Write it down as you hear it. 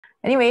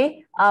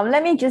Anyway,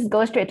 let me just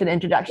go straight to the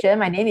introduction.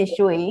 My name is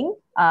Shu Ying.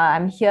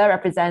 I'm here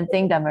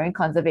representing the Marine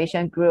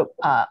Conservation Group,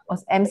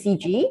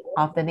 MCG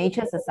of the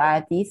Nature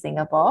Society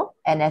Singapore,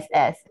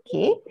 NSS.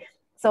 Okay,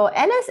 so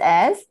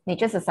NSS,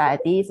 Nature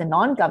Society, is a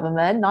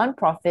non-government,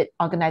 non-profit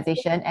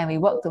organization, and we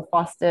work to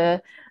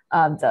foster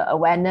the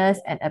awareness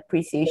and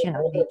appreciation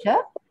of nature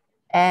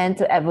and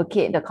to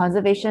advocate the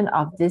conservation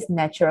of these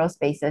natural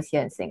spaces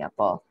here in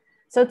Singapore.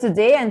 So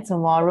today and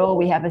tomorrow,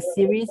 we have a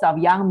series of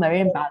young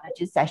marine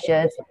biology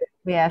sessions.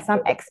 We have some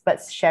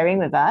experts sharing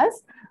with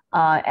us.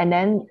 And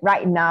then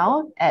right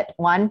now at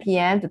 1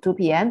 p.m. to 2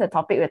 p.m., the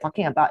topic we're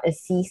talking about is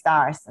sea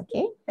stars.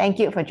 Okay, thank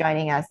you for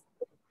joining us.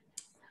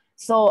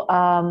 So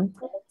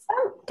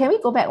can we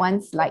go back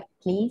one slide,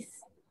 please?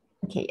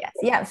 Okay, yes.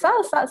 Yeah,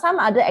 some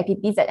other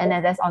activities that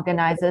NSS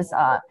organizes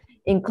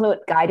include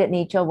guided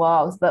nature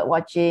walks, bird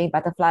watching,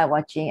 butterfly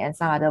watching, and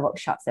some other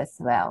workshops as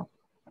well.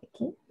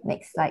 Okay,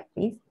 next slide,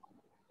 please.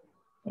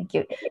 Thank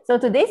you. So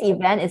today's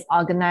event is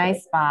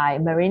organized by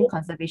Marine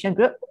Conservation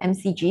Group,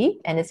 MCG,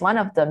 and it's one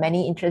of the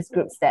many interest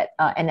groups that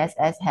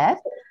NSS have.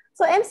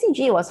 So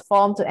MCG was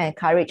formed to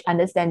encourage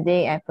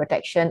understanding and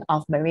protection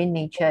of marine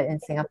nature in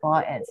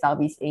Singapore and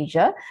Southeast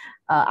Asia.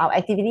 Our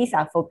activities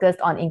are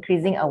focused on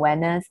increasing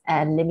awareness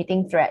and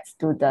limiting threats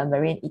to the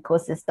marine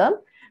ecosystem.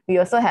 We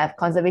also have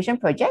conservation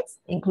projects,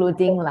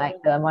 including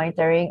like the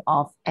monitoring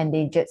of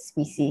endangered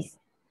species.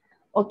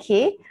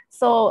 Okay,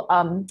 so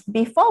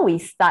before we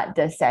start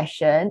the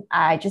session,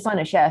 I just want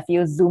to share a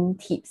few Zoom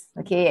tips,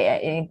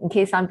 okay, in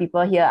case some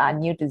people here are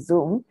new to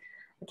Zoom.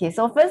 Okay,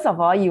 so first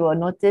of all, you will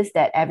notice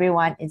that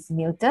everyone is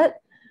muted.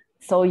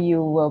 So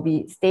you will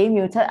stay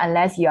muted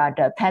unless you are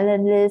the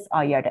panelist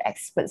or you're the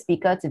expert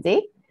speaker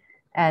today.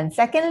 And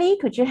secondly,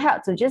 could you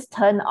help to just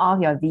turn off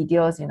your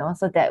videos,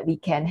 so that we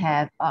can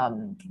have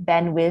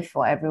bandwidth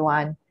for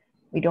everyone.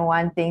 We don't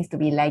want things to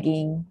be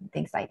lagging,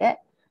 things like that.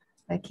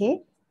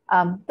 Okay.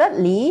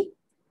 Thirdly,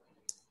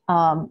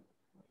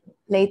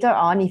 later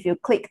on, if you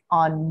click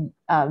on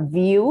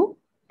view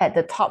at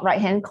the top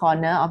right-hand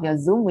corner of your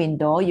Zoom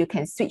window, you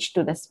can switch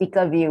to the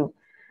speaker view.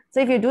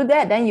 So if you do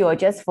that, then you will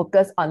just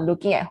focus on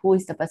looking at who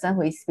is the person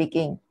who is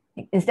speaking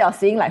instead of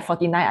seeing like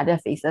 49 other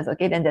faces,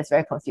 okay? Then that's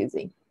very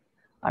confusing.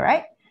 All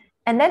right.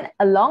 And then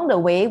along the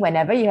way,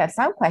 whenever you have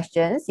some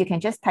questions, you can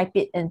just type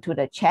it into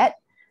the chat.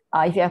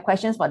 If you have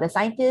questions for the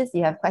scientists,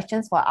 you have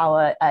questions for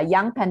our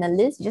young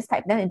panelists, just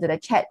type them into the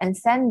chat and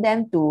send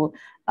them to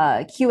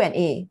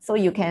Q&A. So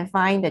you can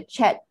find the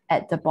chat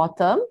at the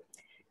bottom.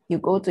 You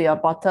go to your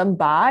bottom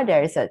bar,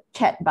 there is a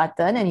chat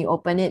button and you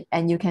open it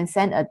and you can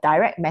send a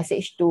direct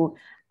message to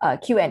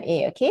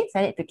Q&A, okay?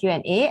 Send it to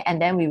Q&A and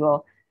then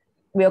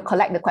we'll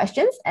collect the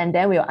questions and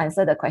then we'll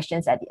answer the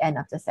questions at the end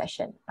of the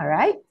session, all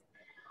right?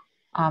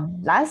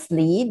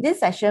 Lastly, this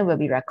session will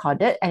be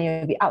recorded and it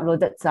will be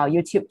uploaded to our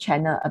YouTube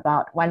channel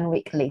about 1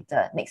 week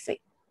later, next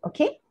week.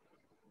 Okay?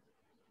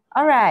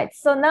 All right,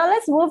 so now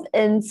let's move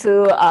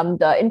into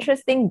the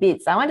interesting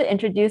bits. I want to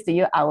introduce to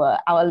you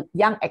our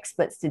young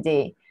experts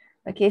today.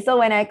 Okay, so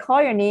when I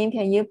call your name,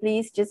 can you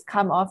please just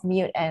come off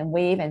mute and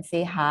wave and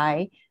say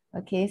hi?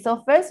 Okay,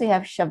 so first we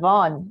have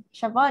Siobhan.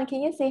 Siobhan,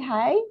 can you say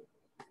hi?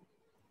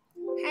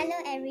 Hello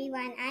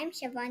everyone, I'm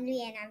Siobhan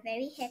Lee and I'm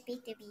very happy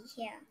to be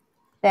here.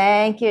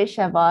 Thank you,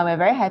 Siobhan. We're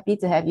very happy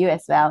to have you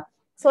as well.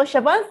 So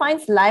Siobhan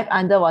finds life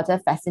underwater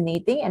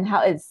fascinating and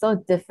how it's so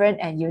different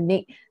and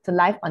unique to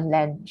life on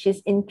land.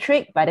 She's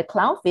intrigued by the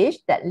clownfish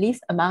that lives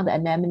among the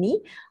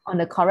anemone on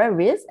the coral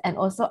reefs and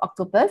also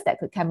octopus that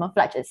could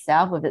camouflage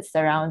itself with its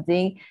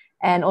surrounding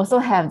and also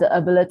have the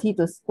ability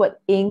to squirt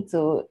ink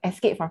to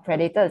escape from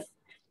predators.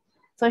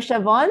 So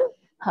Siobhan,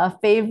 her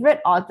favorite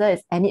author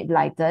is Enid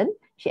Blyton.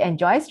 She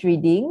enjoys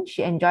reading,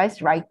 she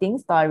enjoys writing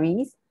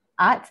stories,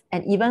 art,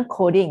 and even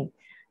coding.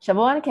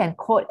 Siobhan can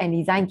code and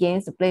design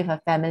games to play with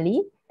her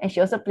family, and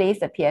she also plays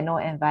the piano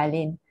and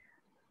violin.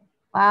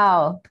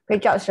 Wow,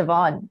 great job,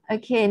 Siobhan.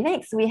 Okay,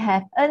 next we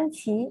have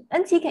En-Chi.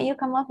 En-Chi, can you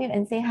come up here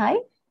and say hi?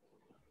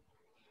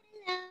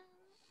 Hello,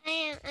 I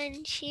am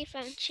En-Chi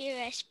from True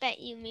Respect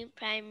Yumin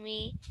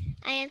Primary.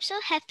 I am so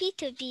happy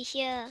to be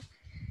here.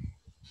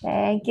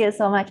 Thank you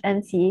so much,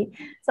 En-Chi.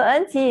 So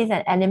En-Chi is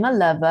an animal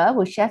lover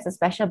who shares a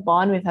special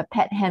bond with her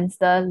pet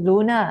hamster,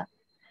 Luna.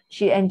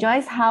 She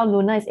enjoys how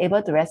Luna is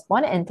able to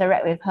respond and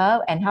interact with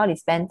her and how they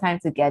spend time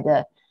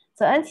together.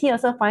 So En-Chi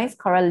also finds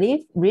coral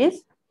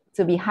reefs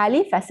to be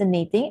highly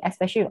fascinating,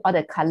 especially with all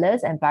the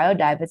colors and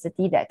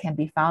biodiversity that can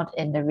be found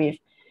in the reef.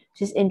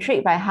 She's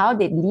intrigued by how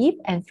they live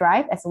and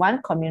thrive as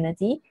one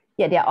community,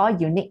 yet they're all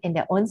unique in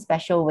their own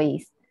special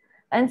ways.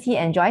 En-Chi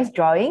enjoys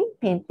drawing,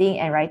 painting,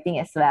 and writing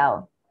as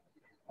well.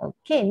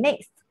 Okay,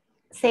 next,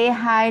 say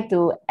hi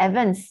to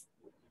Evans.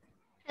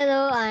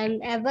 Hello,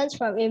 I'm Evans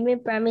from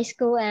Yumin Primary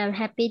School and I'm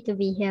happy to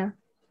be here.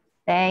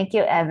 Thank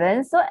you,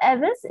 Evans. So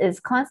Evans is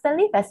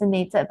constantly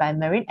fascinated by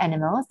marine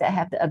animals that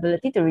have the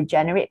ability to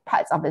regenerate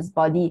parts of its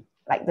body,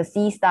 like the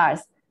sea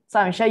stars.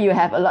 So I'm sure you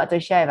have a lot to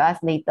share with us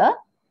later.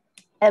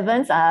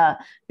 Evans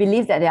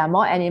believes that there are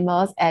more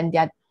animals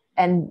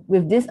and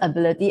with this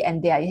ability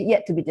and they are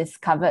yet to be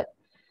discovered.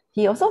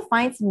 He also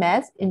finds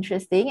math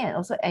interesting and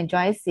also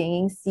enjoys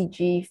singing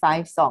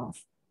CG5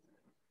 songs.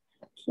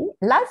 Okay.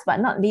 Last but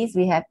not least,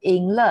 we have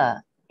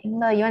Ingler.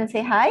 Ingler, you want to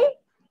say hi?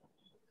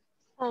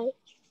 Hi.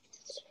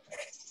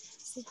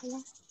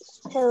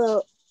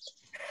 Hello.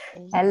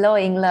 Hello,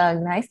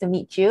 Ingler. Nice to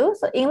meet you.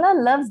 So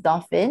Ingler loves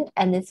dolphin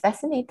and is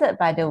fascinated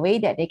by the way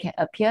that they can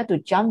appear to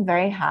jump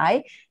very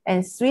high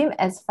and swim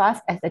as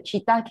fast as a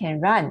cheetah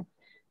can run.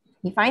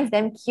 He finds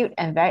them cute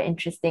and very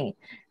interesting.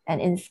 And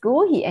in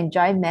school, he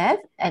enjoys math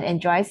and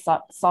enjoys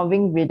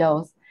solving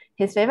riddles.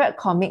 His favorite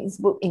comics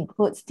book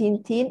includes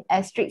Tintin,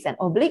 Asterix and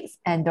Obelix,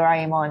 and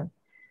Doraemon.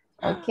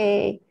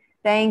 Okay,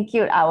 thank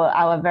you,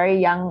 our very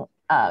young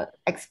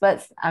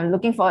experts. I'm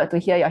looking forward to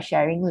hear your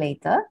sharing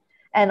later.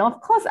 And of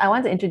course, I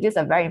want to introduce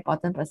a very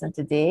important person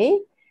today.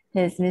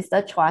 He's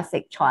Mr. Chua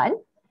Sek Chuan.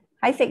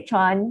 Hi, Sek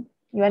Chuan.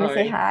 You want to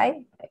say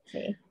hi?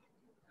 Okay.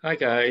 Hi,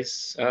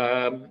 guys.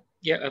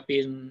 Yeah, I've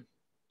been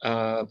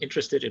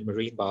interested in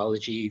marine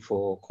biology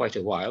for quite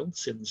a while,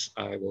 since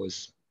I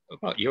was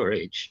about your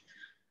age.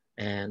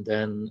 And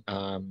then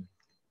I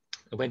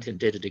went and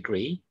did a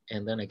degree,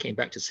 and then I came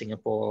back to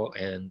Singapore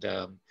and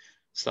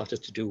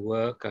started to do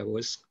work. I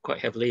was quite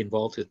heavily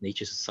involved with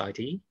Nature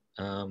Society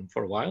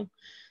for a while,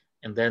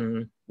 and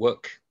then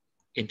work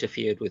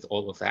interfered with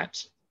all of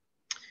that.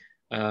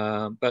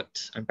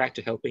 But I'm back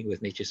to helping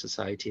with Nature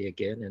Society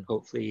again, and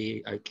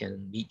hopefully I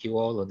can meet you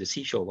all on the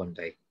seashore one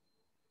day.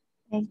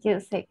 Thank you,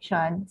 Sek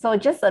Chuan. So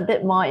just a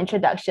bit more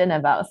introduction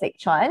about Sek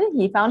Chuan.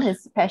 He found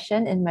his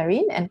passion in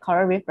marine and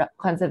coral reef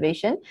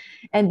conservation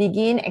and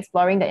began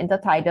exploring the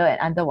intertidal and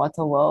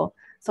underwater world.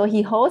 So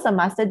he holds a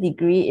master's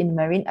degree in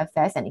marine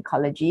affairs and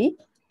ecology,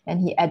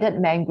 and he added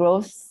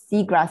mangroves,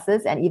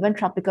 seagrasses, and even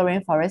tropical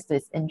rainforests to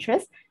his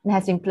interests, and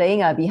has been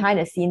playing a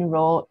behind-the-scene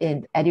role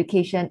in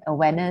education,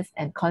 awareness,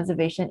 and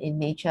conservation in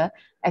nature,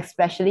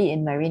 especially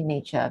in marine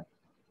nature.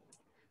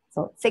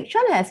 So Sek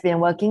Chuan has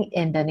been working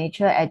in the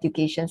nature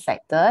education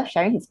sector,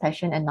 sharing his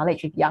passion and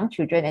knowledge with young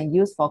children and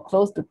youth for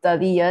close to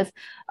 30 years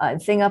in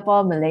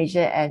Singapore,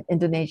 Malaysia, and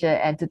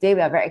Indonesia. And today we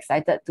are very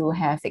excited to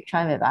have Sek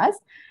Chuan with us.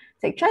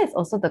 Sek Chuan is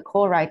also the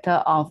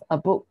co-writer of a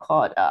book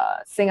called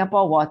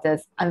Singapore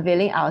Waters,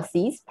 Unveiling Our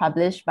Seas,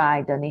 published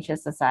by the Nature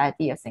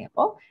Society of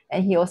Singapore.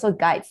 And he also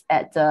guides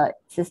at the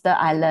Sister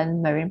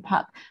Island Marine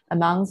Park,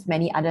 amongst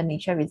many other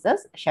nature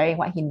reserves, sharing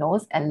what he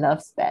knows and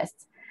loves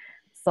best.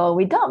 So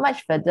without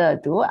much further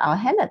ado, I'll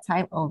hand the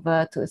time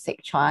over to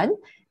Sek Chuan,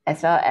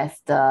 as well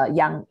as the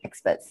young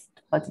experts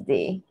for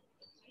today.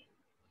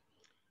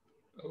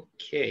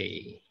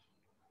 Okay.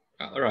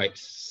 All right.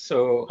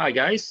 So hi,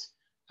 guys.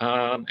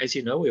 As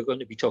you know, we're going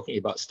to be talking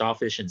about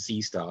starfish and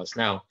sea stars.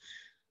 Now,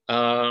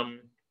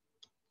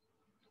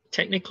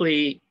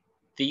 technically,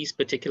 these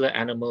particular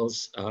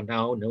animals are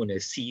now known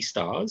as sea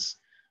stars,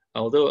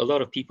 although a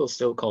lot of people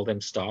still call them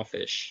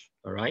starfish,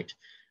 all right?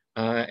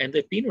 And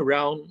they've been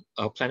around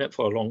our planet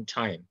for a long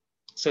time.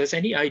 So have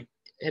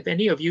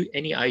any of you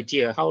any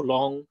idea how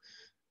long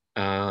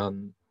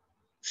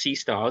sea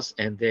stars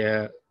and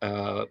their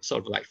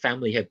sort of like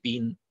family have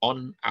been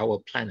on our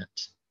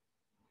planet?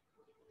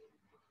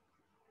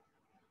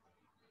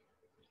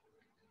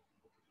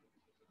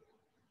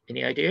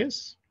 Any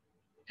ideas?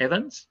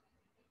 Evans?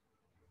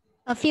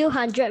 A few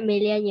 100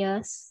 million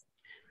years.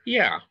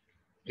 Yeah,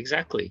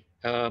 exactly.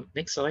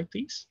 Next slide,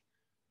 please.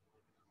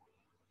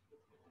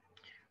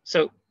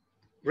 So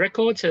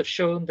records have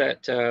shown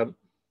that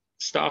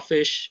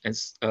starfish and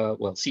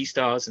sea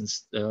stars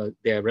and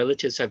their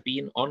relatives have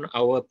been on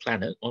our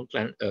planet, on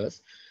planet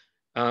Earth,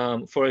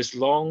 for as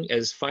long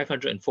as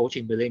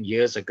 540 million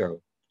years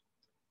ago.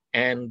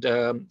 And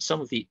some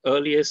of the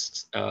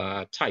earliest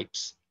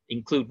types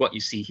include what you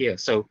see here.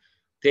 So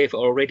they've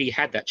already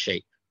had that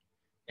shape.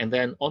 And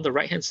then on the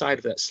right-hand side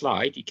of that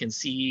slide, you can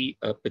see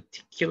a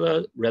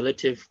particular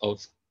relative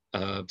of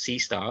sea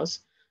stars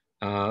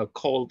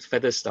called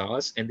feather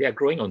stars, and they are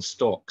growing on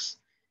stalks.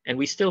 And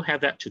we still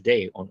have that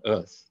today on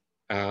Earth,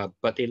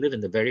 but they live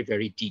in the very,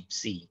 very deep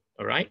sea,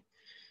 all right?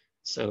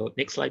 So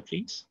next slide,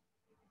 please.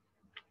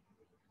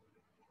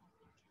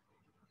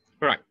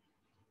 All right,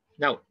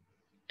 now,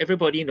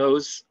 everybody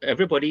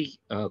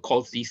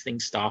calls these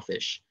things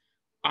starfish.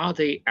 Are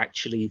they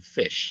actually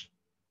fish?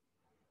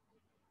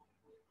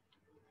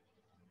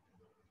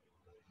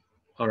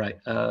 All right,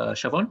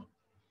 Siobhan?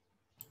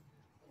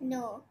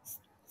 No,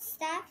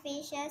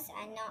 starfishes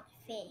are not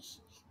fish.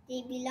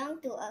 They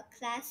belong to a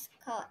class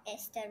called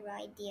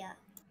Asteroidea.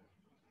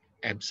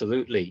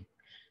 Absolutely.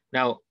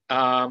 Now,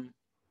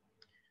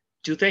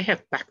 do they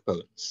have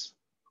backbones?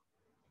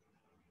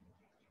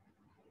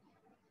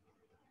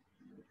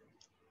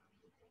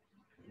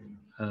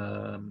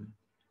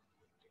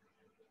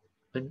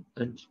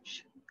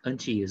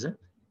 Auntie, is it?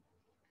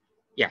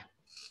 Yeah.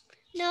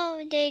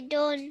 No, they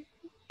don't.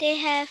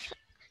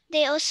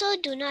 They also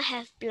do not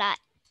have blood.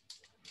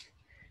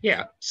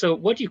 Yeah. So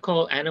what do you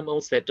call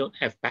animals that don't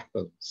have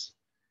backbones?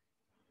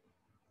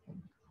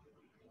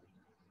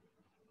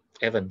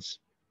 Evans.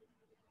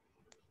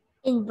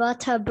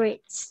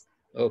 Invertebrates.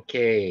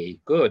 Okay,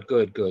 good,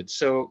 good, good.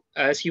 So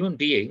as human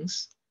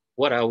beings,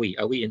 What are we?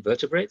 Are we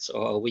invertebrates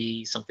or are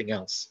we something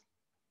else?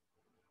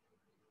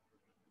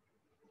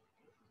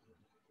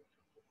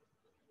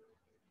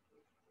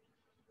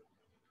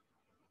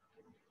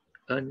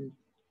 And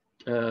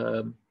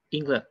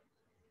England.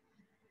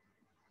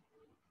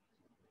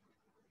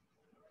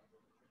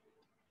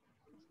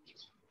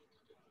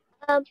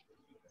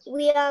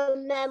 We are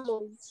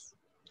mammals.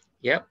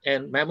 Yep.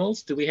 And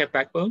mammals, do we have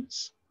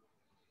backbones?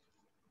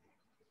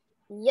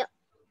 Yep.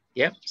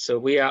 Yep. So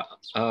we are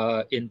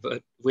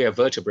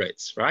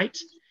vertebrates, right?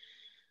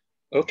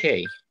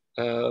 Okay.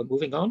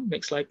 Moving on.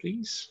 Next slide,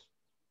 please.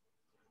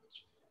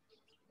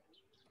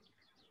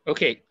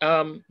 Okay.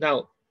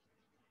 Now,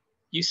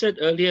 you said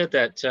earlier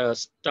that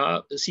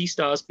sea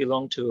stars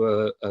belong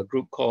to a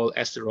group called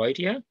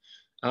Asteroidea,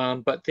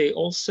 but they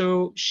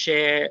also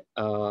share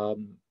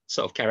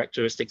sort of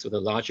characteristics with a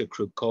larger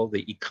group called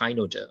the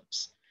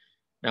echinoderms.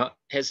 Now,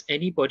 has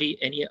anybody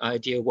any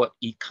idea what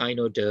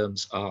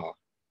echinoderms are?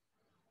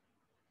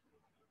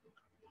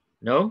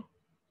 No?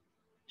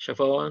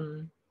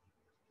 Siobhan,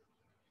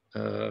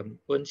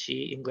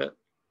 Wenqi, Ingrid?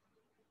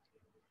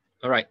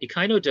 All right,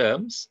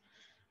 echinoderms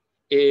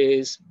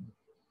is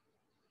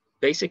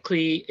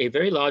basically a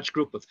very large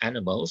group of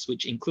animals,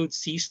 which includes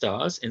sea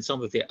stars and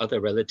some of their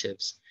other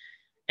relatives.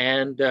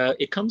 And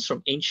it comes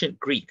from ancient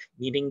Greek,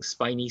 meaning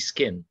spiny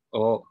skin,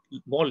 or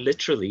more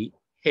literally,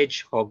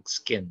 hedgehog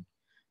skin.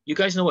 You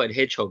guys know what a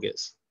hedgehog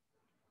is?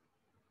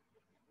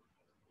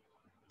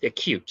 They're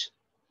cute.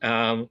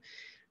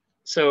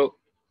 So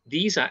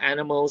these are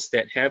animals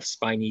that have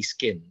spiny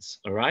skins,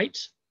 all right?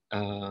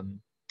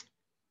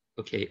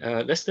 Okay,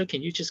 Lester,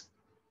 can you just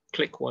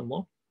click one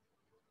more?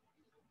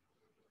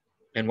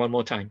 And one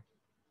more time.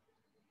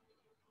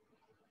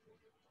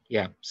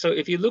 Yeah, so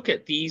if you look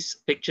at these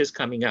pictures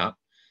coming up,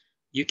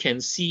 you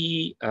can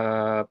see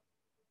the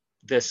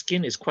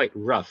skin is quite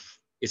rough.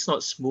 It's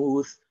not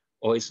smooth,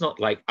 or it's not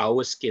like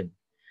our skin.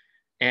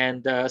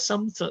 And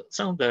some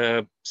of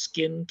the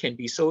skin can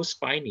be so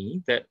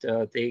spiny that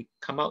they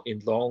come out in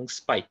long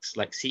spikes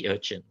like sea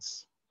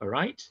urchins, all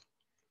right?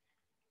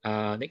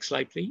 Next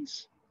slide,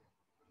 please.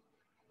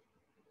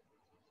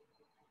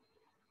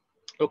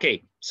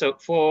 Okay, so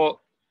for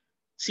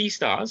sea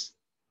stars,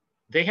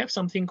 they have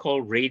something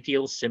called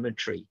radial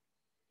symmetry.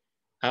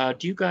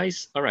 Do you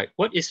guys, all right,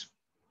 what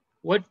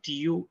do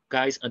you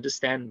guys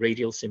understand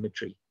radial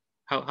symmetry?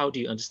 How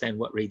do you understand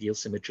what radial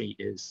symmetry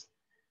is?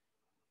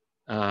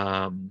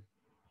 Anchi?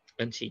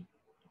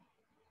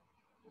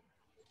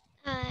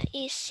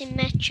 Is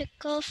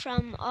symmetrical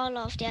from all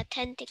of their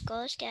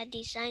tentacles. Their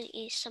design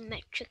is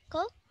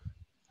symmetrical.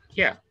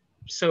 Yeah,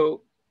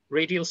 so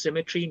radial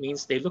symmetry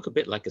means they look a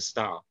bit like a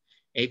star.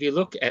 And if you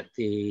look at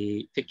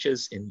the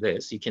pictures in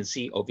this, you can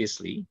see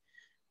obviously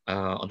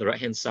on the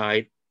right-hand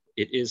side,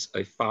 it is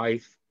a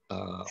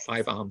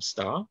five-armed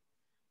star.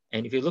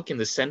 And if you look in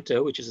the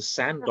center, which is a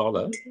sand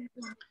dollar,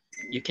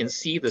 you can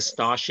see the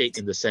star shape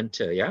in the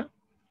center, yeah?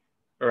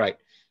 All right.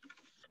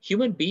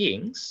 Human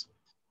beings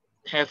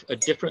have a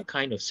different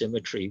kind of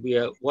symmetry. We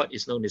are what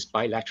is known as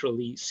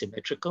bilaterally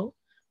symmetrical,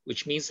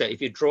 which means that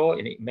if you draw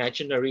an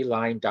imaginary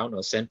line down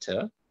our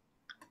center,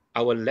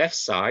 our left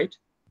side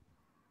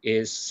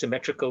is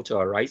symmetrical to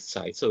our right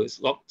side. So it's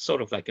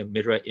sort of like a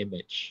mirror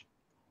image.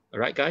 All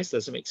right, guys,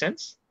 does it make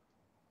sense?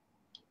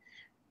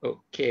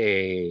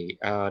 Okay,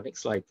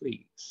 next slide,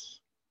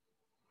 please.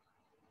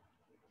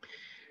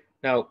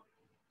 Now,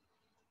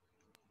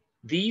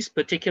 these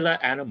particular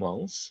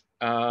animals,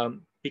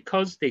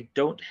 because they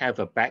don't have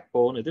a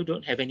backbone or they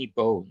don't have any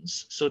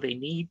bones, so they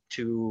need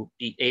to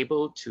be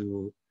able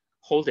to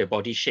hold their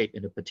body shape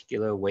in a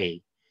particular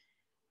way.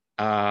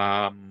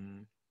 How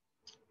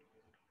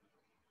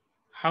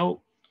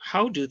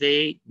do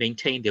they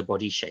maintain their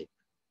body shape?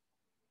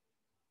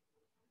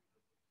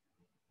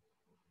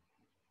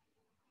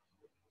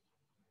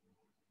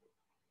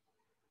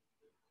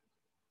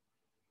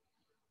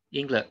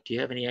 Ingrid, do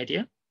you have any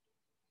idea?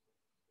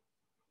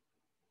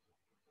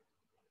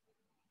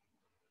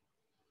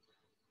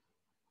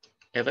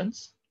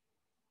 Evans?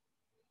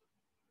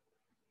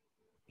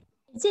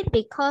 Is it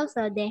because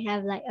they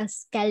have like a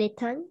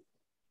skeleton?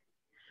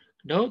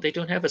 No, they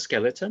don't have a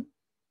skeleton.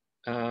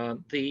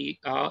 They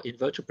are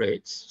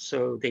invertebrates,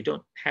 so they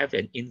don't have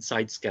an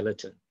inside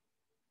skeleton.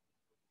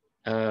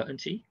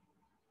 Auntie?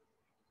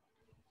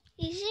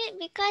 Is it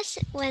because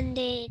when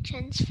they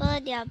transfer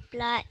their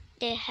blood,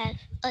 they have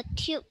a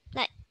tube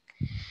like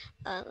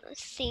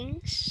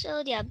thing,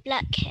 so their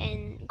blood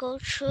can go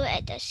through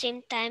at the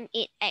same time?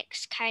 It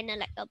acts kind of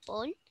like a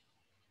bone.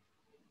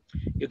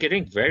 You're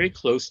getting very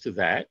close to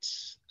that,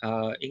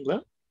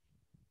 Ingrid.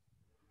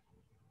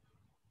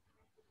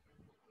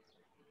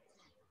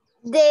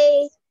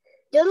 They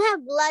don't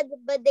have blood,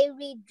 but they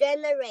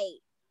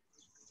regenerate.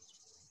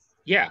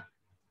 Yeah.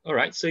 All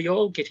right. So you're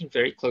all getting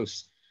very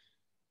close.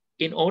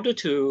 In order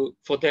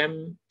for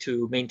them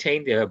to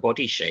maintain their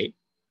body shape,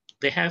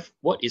 they have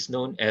what is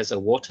known as a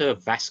water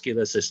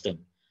vascular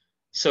system.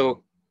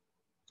 So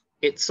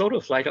it's sort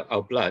of like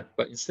our blood,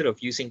 but instead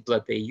of using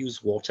blood, they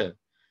use water.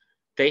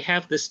 They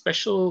have this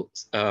special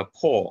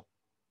pore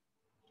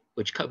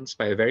which comes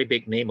by a very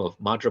big name of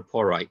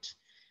madreporite,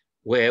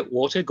 where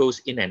water goes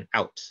in and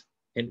out.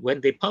 And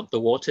when they pump the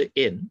water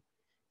in,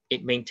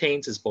 it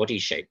maintains its body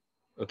shape,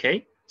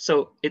 okay?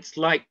 So it's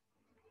like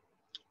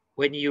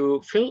when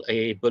you fill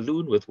a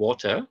balloon with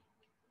water,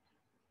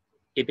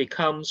 it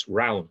becomes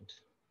round,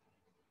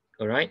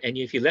 all right? And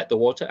if you let the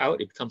water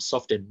out, it becomes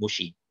soft and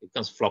mushy, it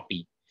becomes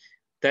floppy.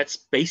 That's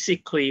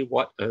basically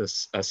what a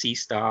sea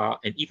star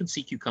and even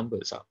sea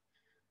cucumbers are,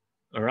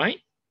 all right?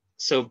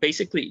 So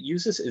basically it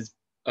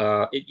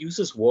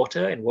uses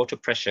water and water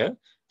pressure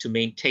to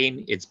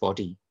maintain its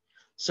body.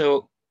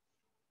 So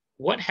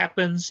what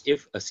happens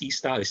if a sea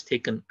star is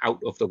taken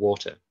out of the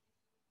water?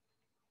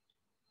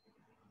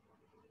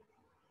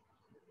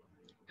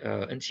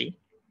 Anchi?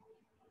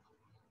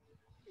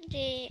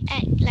 They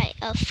act like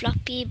a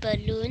floppy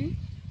balloon.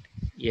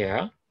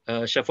 Yeah.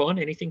 Siobhan,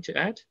 anything to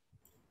add?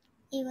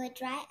 It will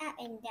dry up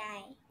and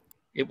die.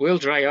 It will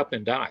dry up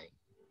and die,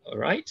 all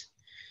right?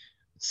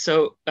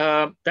 So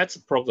that's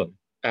a problem.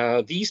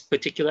 These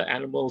particular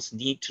animals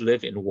need to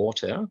live in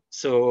water.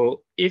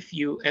 So if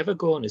you ever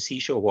go on a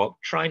seashore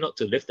walk, try not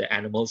to lift the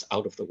animals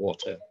out of the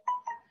water.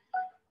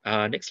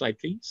 Next slide,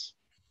 please.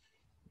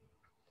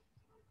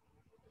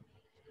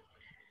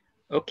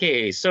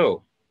 Okay,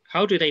 so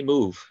how do they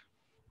move?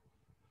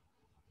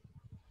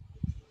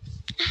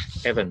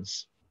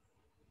 Evans.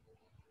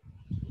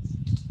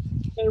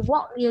 They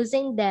walk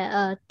using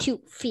their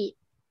tube feet.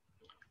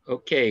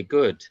 Okay,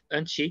 good.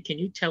 Anchi, can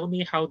you tell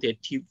me how their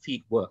tube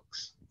feet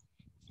works?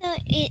 So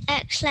it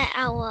acts like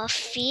our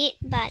feet,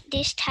 but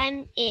this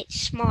time it's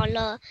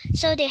smaller.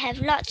 So they have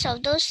lots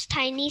of those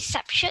tiny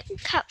suction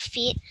cup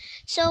feet.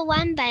 So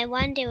one by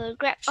one, they will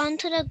grab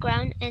onto the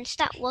ground and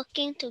start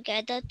working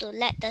together to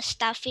let the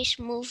starfish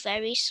move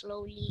very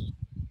slowly.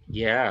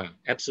 Yeah,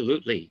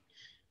 absolutely.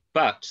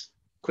 But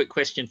quick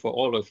question for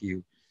all of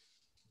you.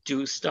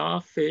 Do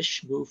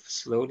starfish move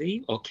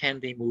slowly or can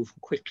they move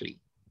quickly?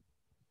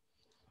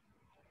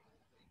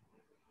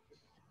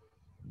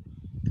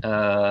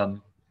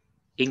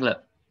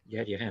 Ingrid, you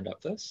had your hand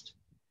up first.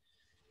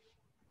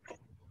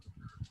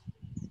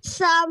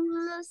 Some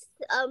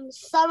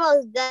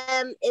of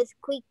them is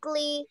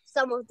quickly,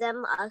 some of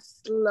them are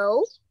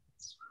slow.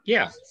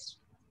 Yeah.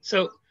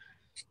 So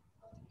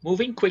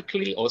moving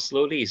quickly or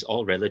slowly is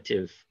all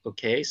relative.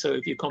 Okay. So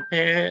if you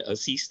compare a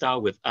sea star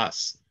with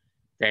us,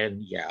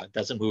 then yeah, it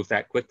doesn't move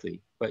that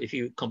quickly. But if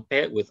you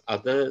compare it with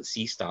other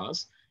sea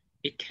stars,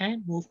 it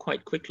can move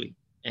quite quickly.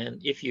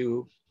 And if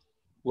you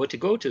were to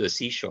go to the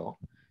seashore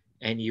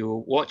and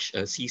you watch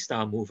a sea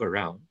star move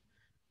around,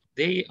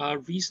 they are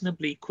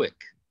reasonably quick.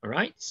 All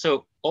right.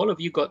 So all of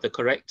you got the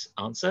correct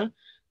answer.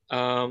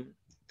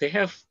 They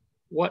have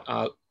what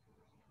are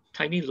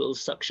tiny little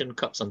suction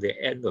cups on the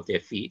end of their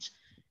feet.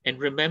 And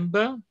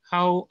remember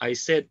how I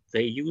said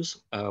they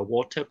use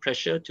water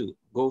pressure to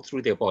go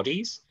through their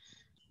bodies?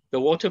 The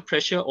water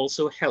pressure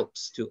also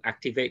helps to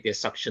activate their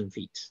suction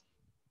feet.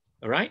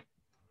 All right.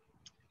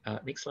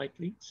 Next slide,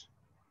 please.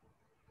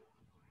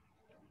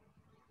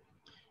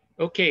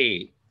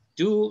 Okay.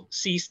 Do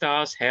sea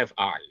stars have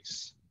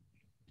eyes?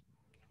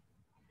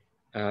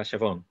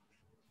 Siobhan.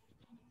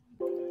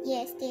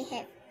 Yes, they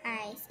have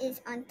eyes. It's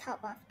on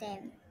top of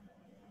them.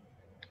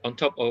 On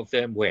top of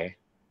them where?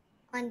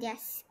 On their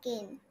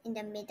skin, in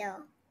the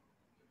middle.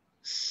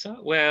 So,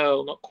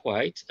 well, not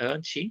quite,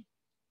 aren't she?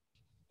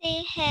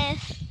 They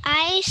have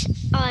eyes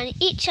on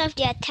each of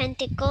their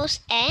tentacles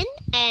and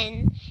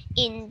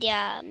in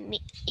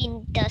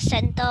the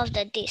center of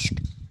the disc.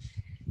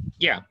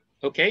 Yeah,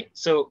 okay.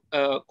 So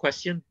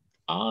question,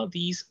 are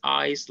these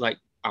eyes like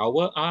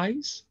our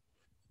eyes?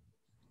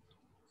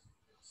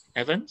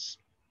 Evans?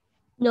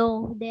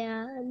 No, they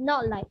are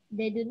not like,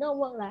 they do not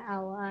work like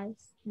our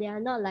eyes. They are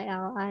not like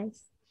our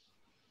eyes.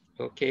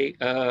 Okay,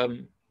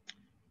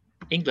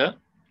 Ingla?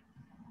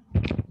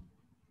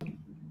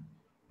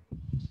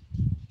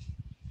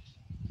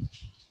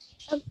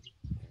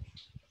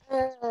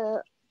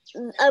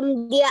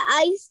 Their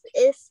eyes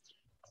is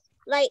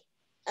like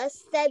a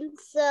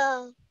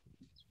sensor.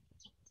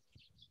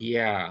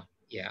 Yeah.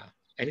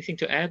 Anything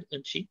to add,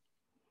 Anchi?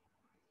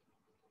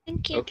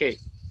 Thank you. Okay,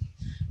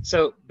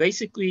 so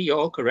basically you're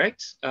all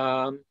correct.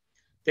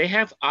 They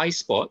have eye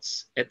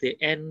spots at the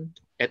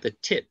end, at the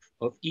tip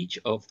of each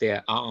of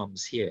their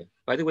arms here.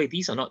 By the way,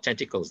 these are not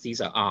tentacles,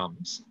 these are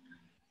arms.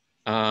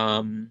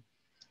 And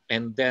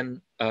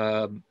then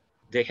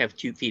they have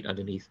tube feet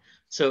underneath.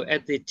 So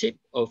at the tip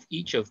of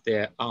each of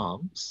their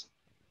arms,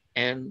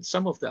 and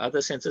some of the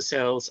other sensor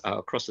cells are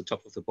across the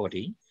top of the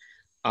body,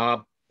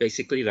 are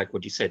basically like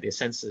what you said, they're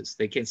sensors.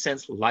 They can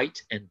sense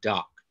light and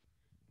dark.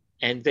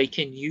 And they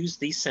can use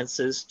these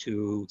sensors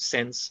to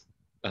sense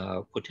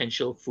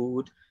potential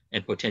food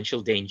and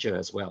potential danger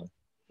as well.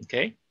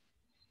 Okay.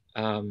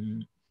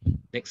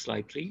 Next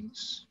slide,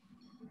 please.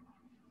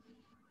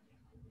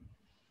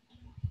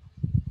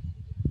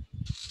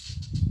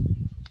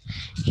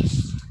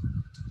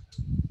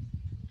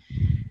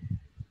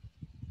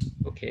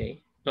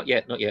 Okay, not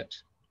yet.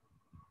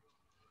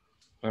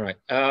 All right.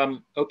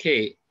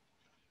 Okay.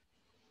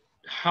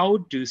 How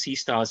do sea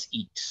stars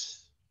eat?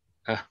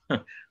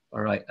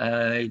 All right.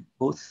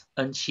 Both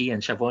Anchi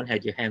and Siobhan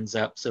had your hands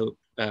up. So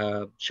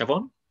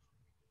Siobhan?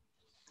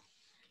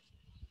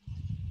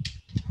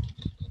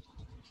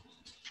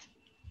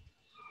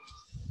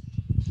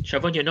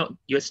 Siobhan,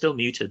 you're still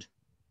muted.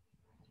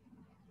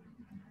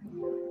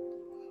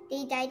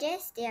 They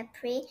digest their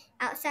prey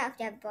outside of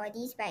their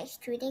bodies by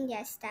extruding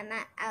their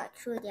stomach out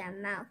through their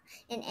mouth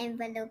and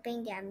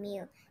enveloping their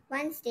meal.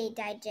 Once they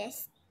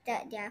digested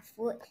their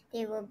food,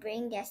 they will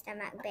bring their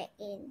stomach back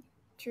in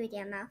through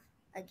their mouth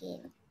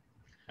again.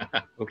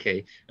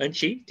 Okay.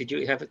 Anchi, did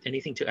you have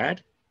anything to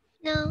add?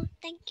 No,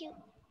 thank you.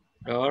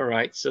 All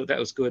right. So that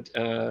was good.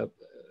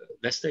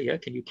 Lester, yeah,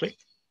 can you click?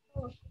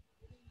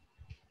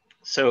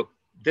 So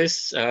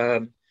this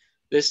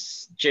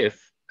this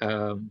GIF,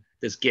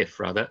 this GIF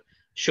rather,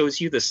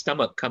 shows you the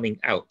stomach coming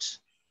out,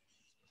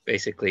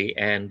 basically,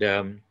 and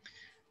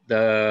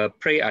the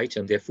prey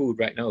item, their food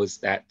right now is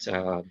that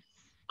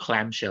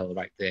clamshell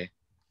right there.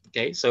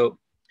 Okay, so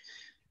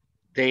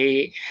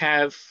they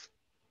have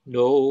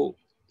no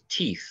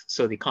teeth,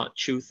 so they can't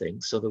chew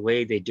things. So the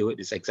way they do it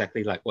is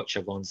exactly like what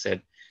Siobhan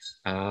said.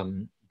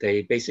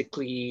 They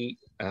basically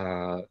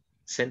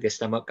send their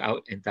stomach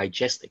out and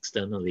digest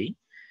externally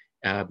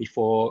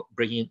before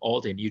bringing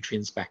all the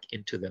nutrients back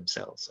into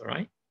themselves. All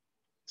right.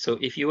 So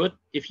if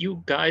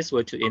you guys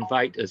were to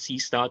invite a sea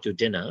star to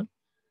dinner,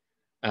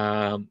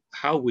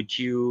 how would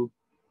you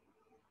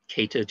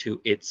cater to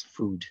its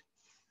food?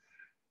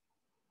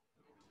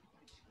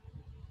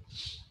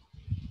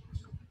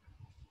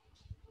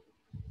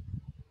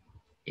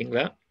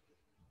 Ingla?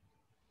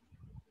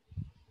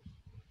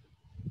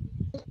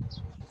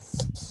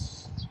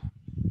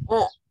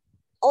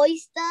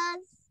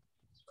 Oysters,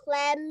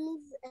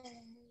 clams.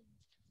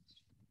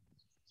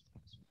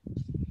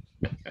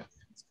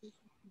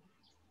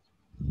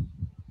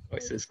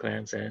 Oysters,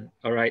 clams, and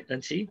all right,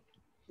 Anchi?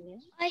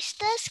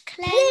 Oysters,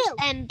 clams, Snail.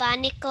 and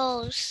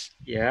barnacles.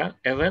 Yeah,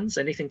 Evans,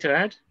 anything to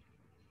add?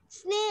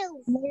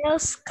 Snails.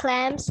 Snails,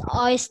 clams,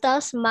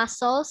 oysters,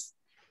 mussels,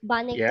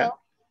 barnacle, Yeah.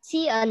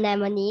 sea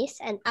anemones,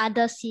 and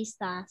other sea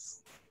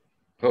stars.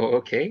 Oh,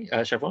 okay.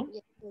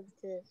 Siobhan?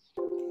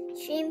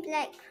 Shrimp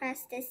like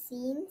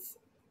crustaceans,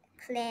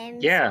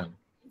 clams, Yeah.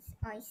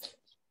 oysters.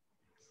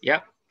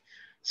 Yeah.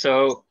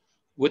 So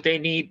would they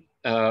need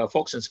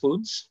forks and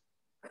spoons?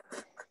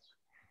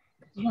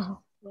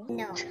 No.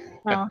 No.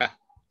 No.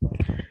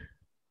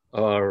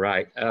 All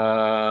right.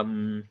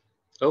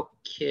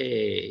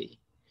 Okay.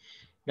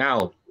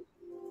 Now,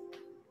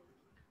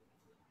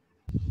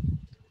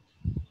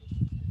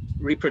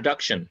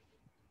 reproduction.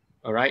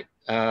 All right.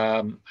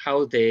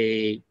 How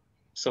they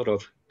sort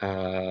of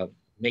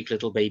make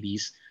little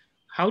babies.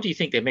 How do you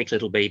think they make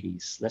little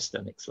babies? Let's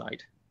the next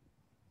slide.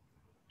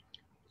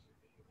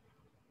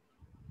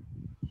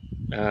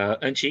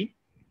 Anchi?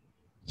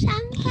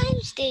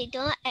 Sometimes they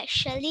don't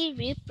actually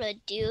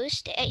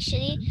reproduce.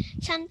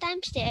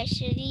 Sometimes they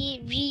actually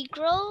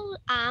regrow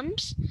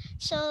arms.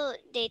 So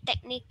they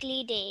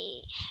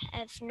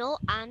have no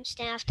arms.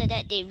 Then after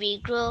that they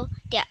regrow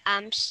their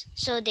arms.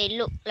 So they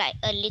look like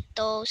a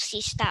little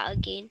sea star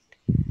again.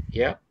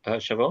 Yeah.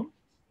 Siobhan?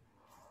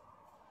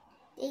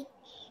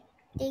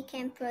 They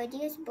can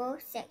produce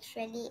both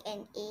sexually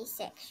and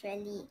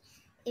asexually.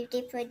 If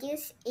they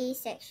produce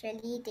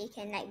asexually, they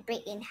can like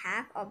break in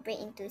half or break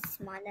into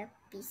smaller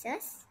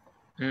pieces.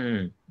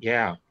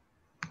 Yeah.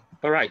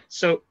 All right.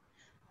 So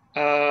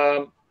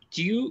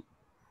do you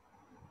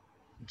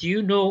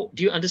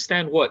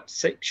understand what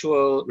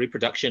sexual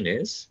reproduction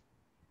is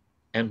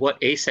and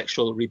what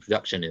asexual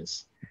reproduction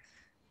is?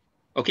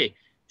 Okay,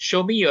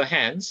 show me your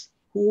hands.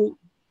 Who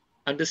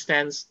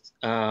understands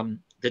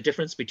the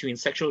difference between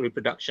sexual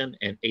reproduction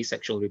and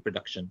asexual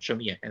reproduction? Show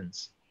me your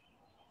hands.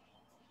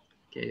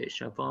 Okay,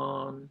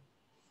 Siobhan.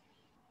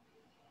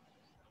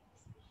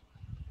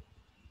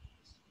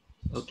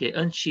 Okay,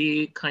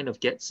 Anchi kind of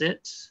gets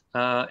it.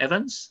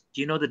 Evans, do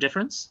you know the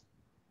difference?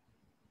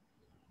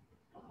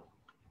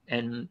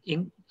 And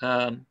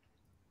Ingrid,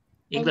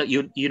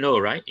 you know,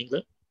 right,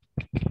 Ingrid?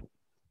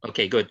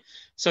 Okay, good.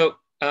 So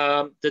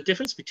the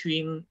difference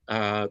between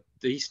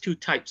these two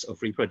types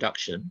of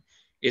reproduction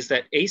is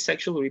that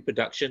asexual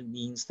reproduction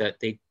means that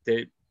they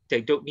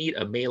don't need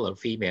a male or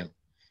female.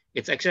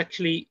 It's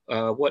actually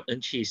what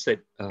Enchi said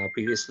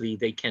previously.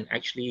 They can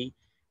actually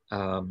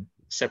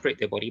separate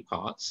their body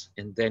parts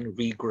and then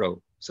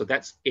regrow. So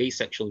that's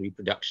asexual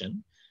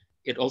reproduction.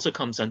 It also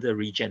comes under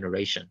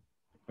regeneration.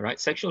 All right,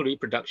 sexual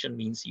reproduction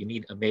means you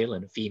need a male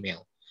and a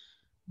female.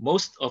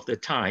 Most of the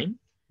time,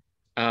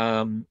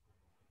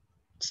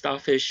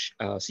 starfish,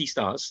 sea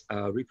stars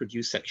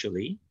reproduce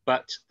sexually,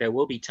 but there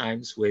will be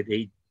times where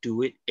they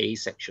do it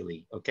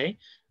asexually, okay?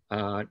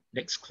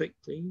 Next click,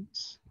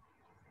 please.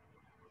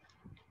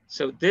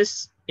 So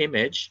this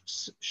image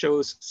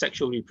shows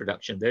sexual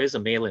reproduction. There is a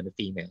male and a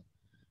female.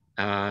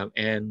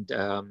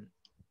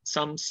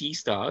 Some sea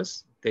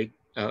stars, they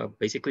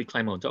basically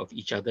climb on top of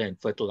each other and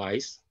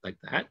fertilize like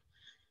that.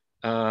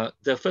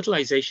 The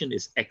fertilization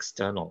is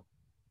external.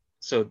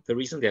 So the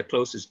reason they're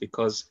close is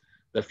because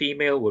the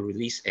female will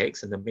release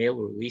eggs and the male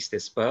will release their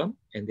sperm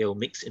and they'll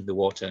mix in the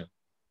water.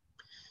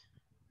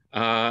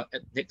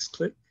 Next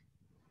clip.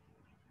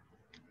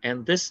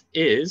 And this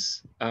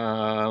is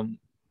part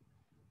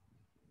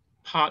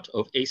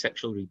of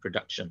asexual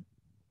reproduction.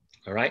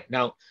 All right.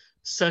 Now,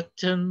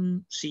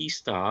 certain sea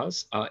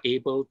stars are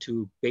able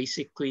to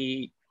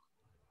basically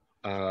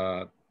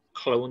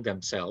clone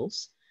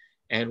themselves.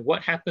 And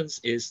what happens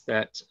is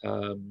that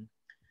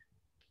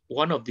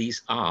one of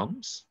these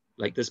arms,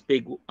 like this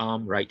big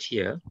arm right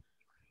here,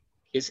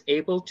 is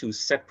able to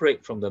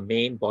separate from the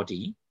main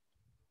body.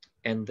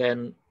 And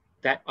then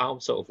that arm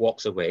sort of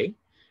walks away.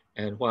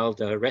 And while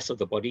the rest of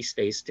the body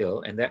stays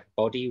still, and that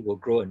body will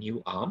grow a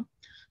new arm,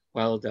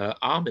 while the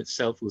arm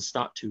itself will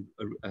start to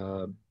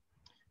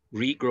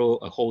regrow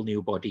a whole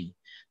new body.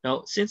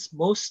 Now, since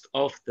most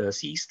of the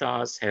sea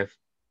stars have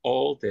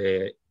all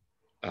the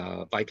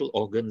vital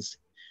organs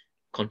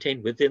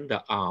contained within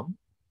the arm,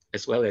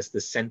 as well as the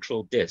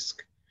central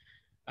disc,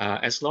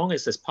 as long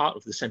as there's part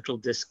of the central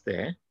disc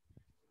there,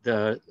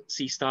 the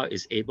sea star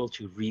is able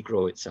to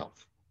regrow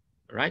itself.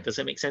 All right, does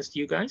that make sense to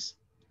you guys?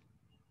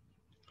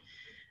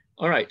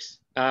 All right,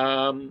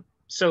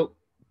 so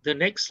the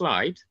next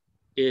slide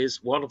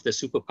is one of the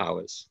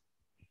superpowers,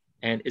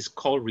 and it's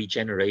called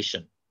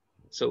regeneration.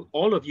 So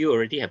all of you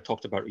already have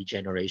talked about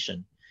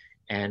regeneration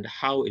and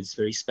how it's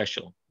very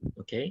special.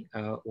 Okay,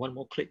 one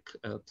more click,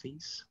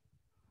 please.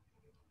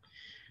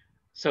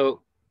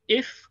 So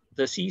if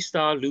the sea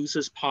star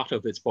loses part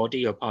of its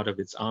body or part of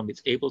its arm,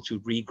 it's able to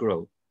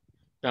regrow.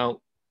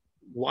 Now,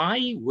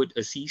 why would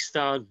a sea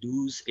star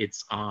lose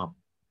its arm?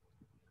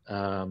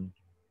 Hang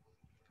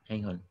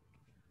on.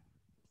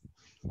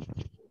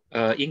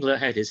 Ingler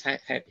had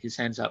his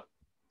hands up.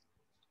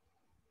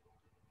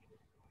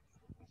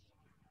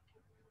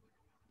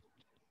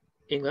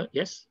 Ingler,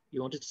 yes,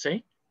 you wanted to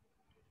say?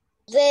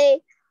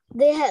 They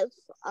have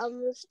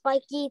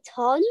spiky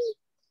thorns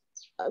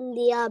on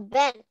their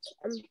back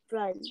and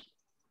front.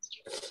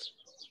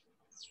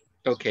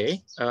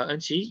 Okay,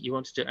 Anji, you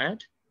wanted to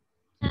add?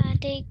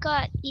 They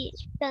got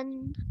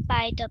eaten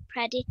by the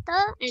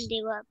predator and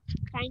they were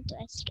trying to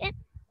escape.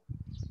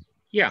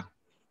 Yeah,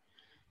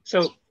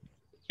 so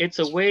it's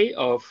a way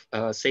of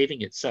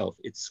saving itself.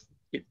 It's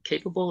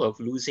capable of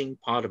losing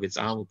part of its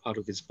arm or part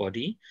of its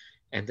body,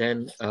 and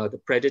then the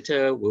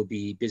predator will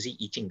be busy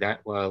eating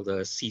that while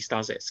the sea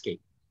stars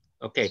escape.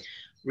 Okay,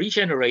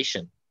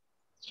 regeneration.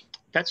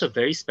 That's a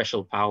very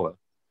special power.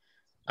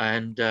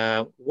 And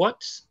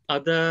what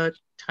other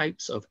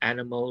types of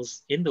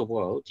animals in the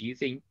world do you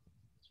think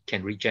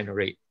can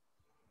regenerate?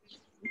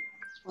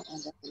 What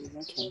other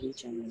animal can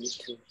regenerate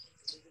too?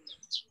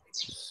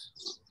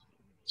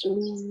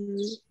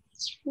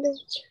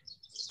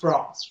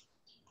 Frogs.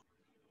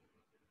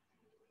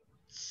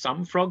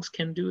 Some frogs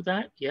can do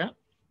that, yeah.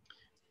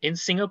 In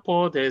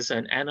Singapore, there's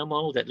an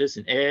animal that lives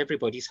in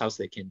everybody's house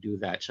that can do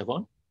that.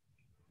 Siobhan?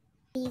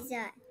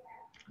 Lizard.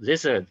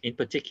 Lizard, in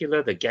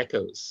particular, the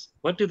geckos.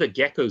 What do the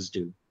geckos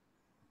do?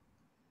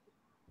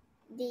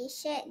 They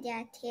shed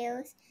their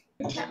tails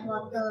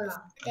so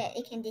that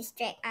it can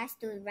distract us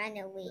to run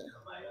away.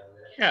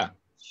 Yeah,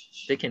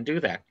 they can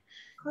do that.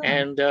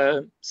 And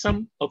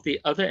some of the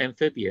other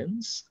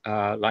amphibians,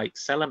 like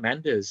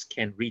salamanders,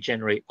 can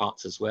regenerate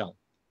parts as well.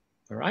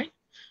 All right.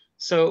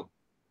 So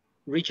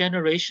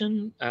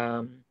regeneration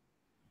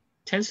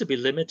tends to be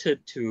limited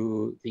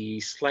to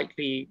the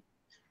slightly,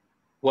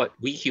 what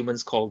we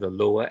humans call the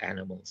lower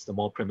animals, the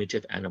more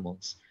primitive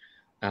animals.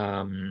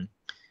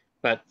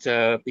 But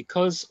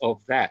because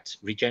of that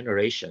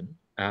regeneration,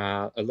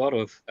 a lot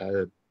of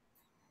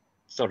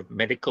sort of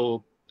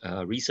medical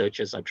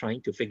researchers are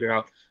trying to figure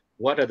out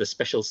what are the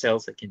special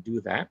cells that can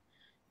do that,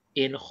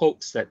 in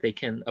hopes that they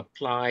can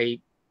apply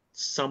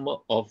some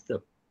of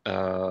the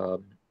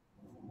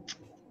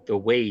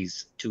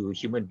ways to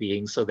human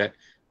beings so that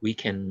we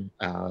can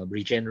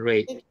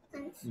regenerate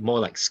more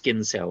like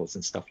skin cells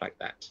and stuff like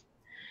that.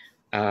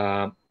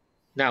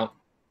 Now,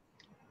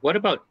 what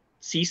about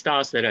sea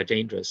stars that are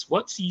dangerous?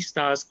 What sea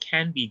stars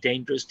can be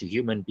dangerous to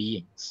human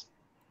beings?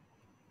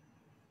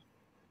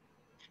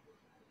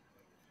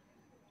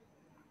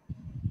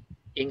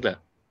 Ingler?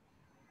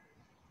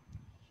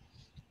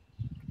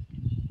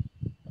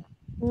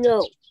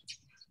 No.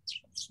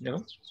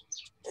 No?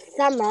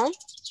 Summer.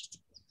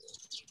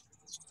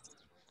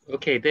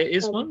 Okay, there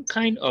is one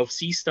kind of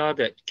sea star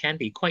that can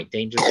be quite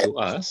dangerous to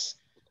us,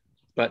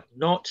 but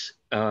not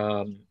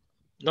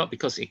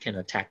because it can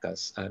attack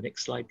us.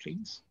 Next slide,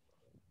 please.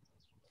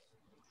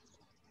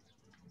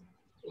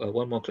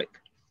 One more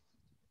click.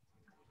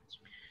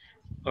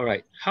 All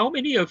right, how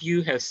many of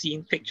you have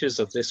seen pictures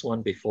of this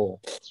one before?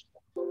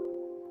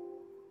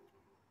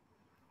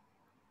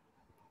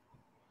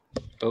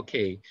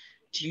 Okay,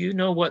 do you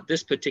know what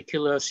this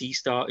particular sea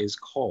star is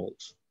called?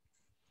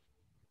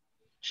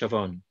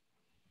 Siobhan?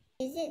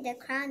 Is it the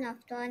crown of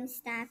thorns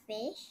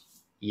starfish?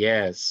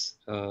 Yes.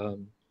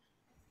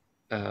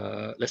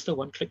 Lester,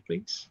 one click,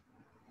 please.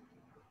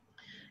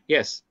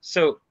 Yes,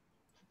 so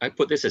I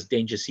put this as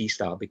danger sea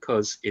star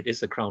because it is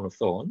the crown of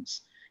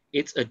thorns.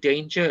 It's a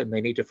danger in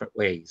many different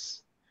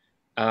ways.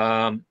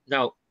 Now,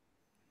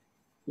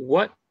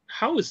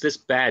 how is this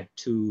bad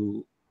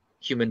to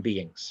human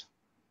beings?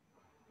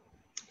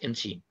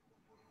 Inchi.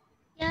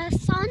 Yeah,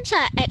 thorns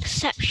are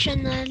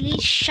exceptionally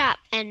sharp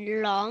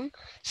and long,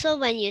 so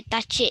when you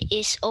touch it,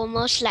 it's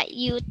almost like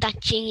you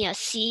touching your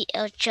sea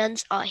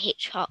urchins or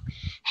hedgehog,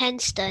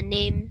 hence the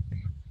name,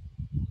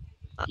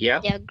 Yeah,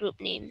 their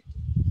group name.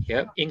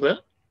 yeah. England?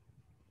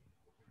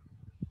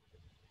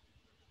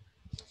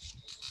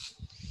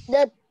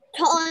 The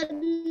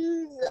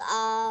thorns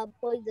are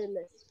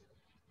poisonous.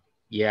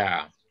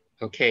 Yeah,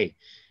 okay.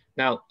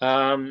 Now,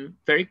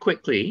 very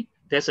quickly,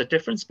 there's a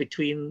difference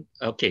between,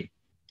 okay,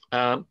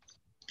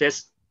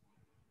 there's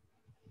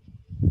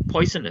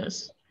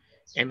poisonous,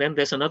 and then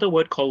there's another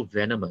word called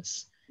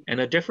venomous. And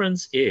the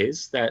difference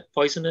is that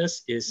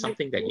poisonous is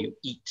something that you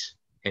eat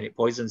and it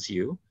poisons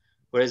you,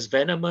 whereas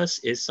venomous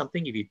is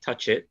something if you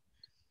touch it,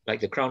 like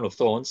the crown of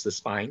thorns, the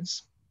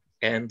spines,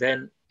 and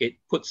then it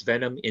puts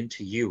venom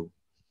into you,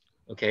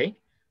 okay?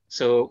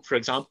 So for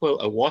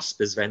example, a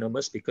wasp is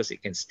venomous because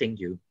it can sting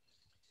you.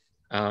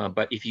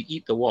 But if you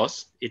eat the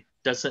wasp, it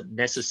doesn't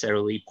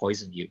necessarily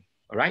poison you,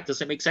 all right? Does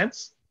that make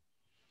sense?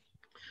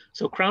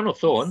 So crown of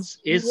thorns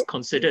is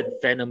considered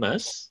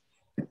venomous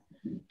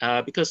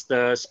because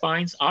the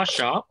spines are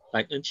sharp,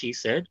 like Unchi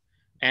said,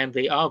 and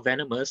they are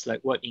venomous,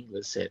 like what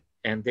Ingrid said.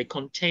 And they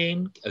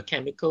contain a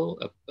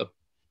chemical, a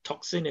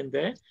toxin in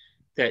there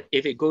that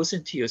if it goes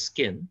into your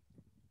skin,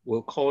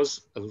 will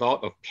cause a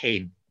lot of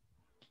pain,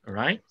 all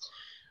right?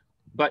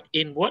 But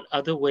in what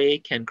other way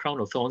can crown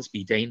of thorns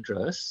be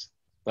dangerous,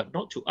 but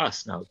not to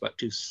us now, but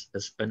to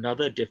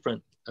another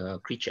different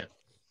creature?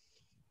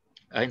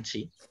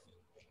 Unchi.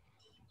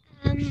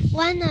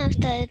 One of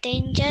the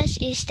dangers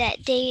is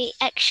that they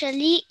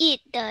actually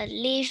eat the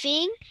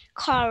living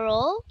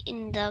coral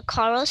in the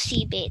coral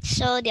seabed.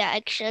 So they are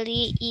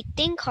actually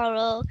eating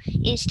coral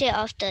instead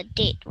of the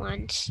dead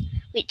ones,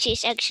 which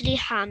is actually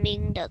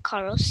harming the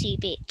coral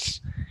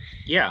seabeds.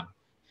 Yeah.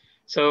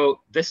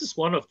 So this is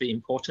one of the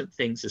important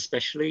things,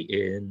 especially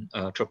in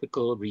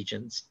tropical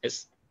regions,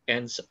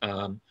 and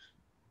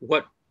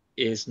what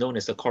is known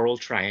as the coral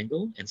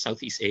triangle in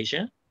Southeast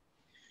Asia.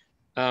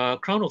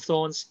 Crown of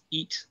thorns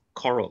eat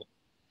coral,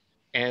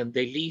 and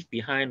they leave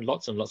behind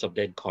lots and lots of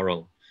dead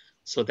coral.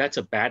 So that's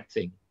a bad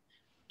thing.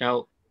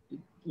 Now,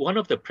 one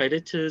of the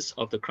predators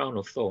of the crown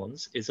of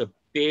thorns is a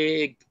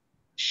big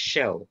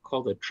shell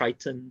called the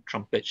Triton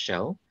trumpet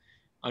shell.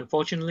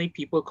 Unfortunately,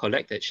 people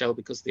collect that shell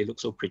because they look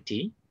so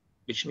pretty,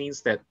 which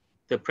means that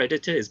the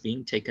predator is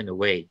being taken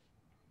away.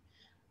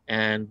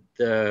 And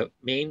the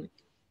main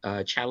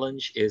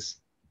challenge is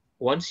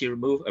once you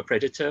remove a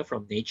predator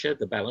from nature,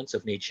 the balance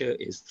of nature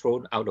is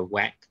thrown out of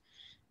whack.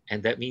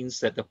 And that means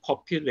that the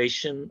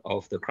population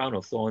of the crown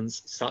of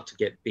thorns start to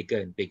get bigger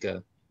and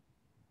bigger.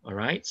 All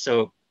right,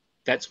 so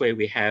that's where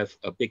we have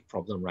a big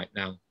problem right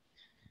now.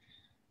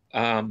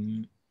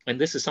 And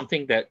this is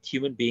something that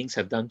human beings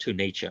have done to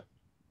nature.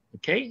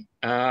 Okay,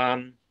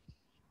 now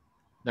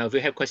if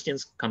we have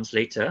questions, comes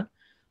later.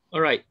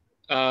 All right,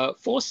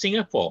 for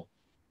Singapore,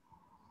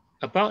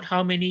 about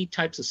how many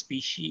types of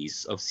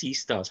species of sea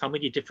stars, how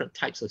many different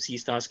types of sea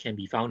stars can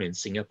be found in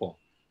Singapore?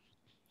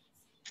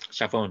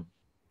 Shafon.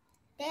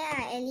 There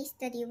are at least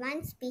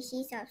 31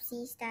 species of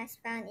sea stars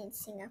found in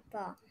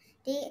Singapore.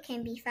 They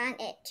can be found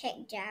at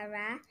Chek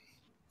Jara,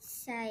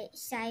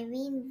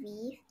 Siren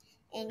Reef,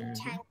 and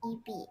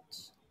Changi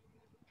Beach.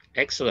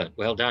 Excellent,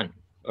 well done.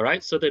 All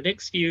right, so the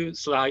next few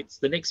slides,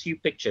 the next few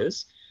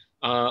pictures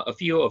are a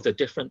few of the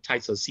different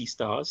types of sea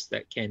stars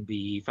that can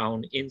be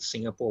found in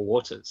Singapore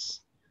waters.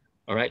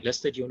 All right,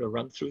 Lester, do you want to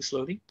run through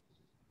slowly?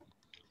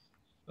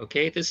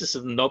 Okay, this is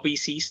a knobby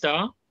sea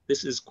star.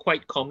 This is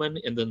quite common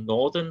in the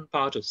northern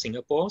part of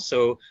Singapore.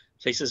 So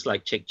places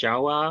like Chek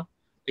Jawa.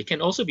 It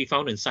can also be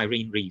found in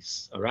Siren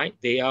Reefs. All right,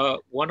 they are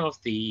one of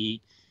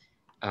the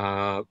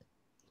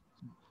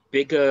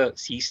bigger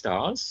sea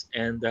stars,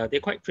 and they're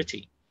quite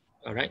pretty.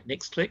 All right,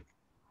 next click.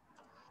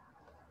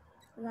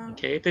 Wow.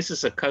 Okay, this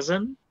is a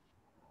cousin.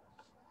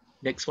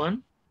 Next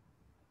one.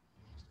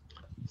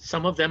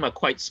 Some of them are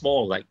quite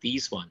small, like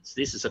these ones.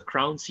 This is a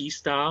crown sea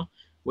star,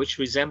 which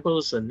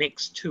resembles the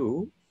next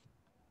two.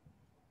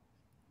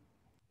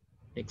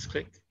 Next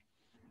click.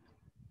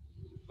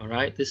 All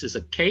right, this is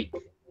a cake.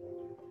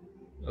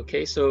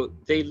 Okay, so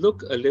they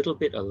look a little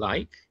bit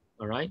alike.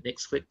 All right,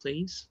 next click,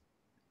 please.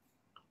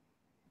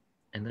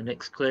 And the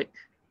next click.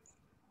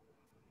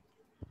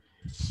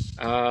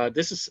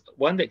 This is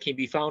one that can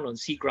be found on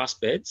seagrass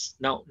beds.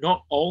 Now,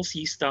 not all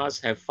sea stars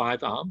have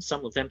 5 arms.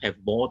 Some of them have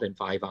more than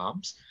 5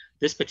 arms.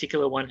 This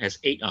particular one has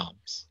 8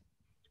 arms.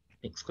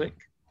 Next click.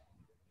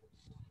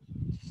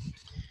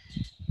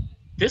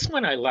 This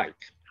one I like.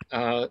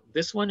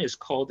 This one is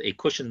called a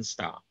cushion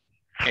star,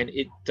 and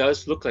it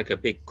does look like a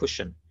big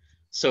cushion.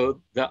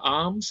 So the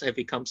arms have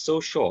become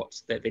so short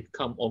that they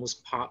become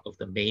almost part of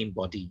the main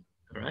body.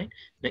 All right,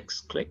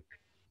 next click.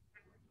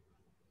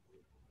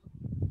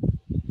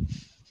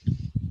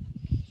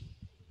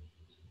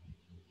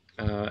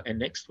 And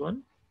next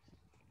one.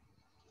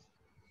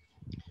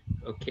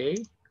 Okay,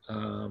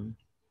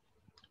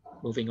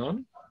 moving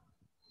on.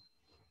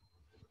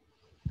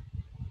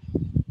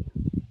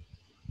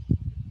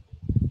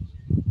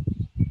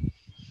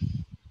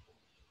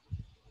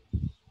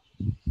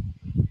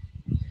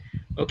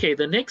 Okay,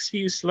 the next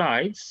few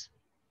slides.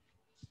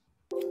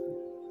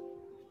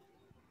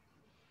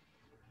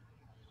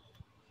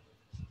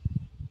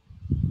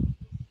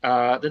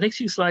 The next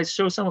few slides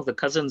show some of the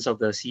cousins of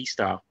the sea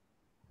star.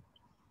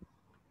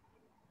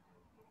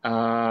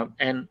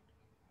 And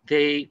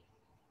they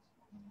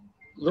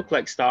look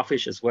like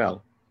starfish as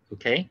well,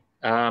 okay?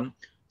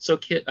 So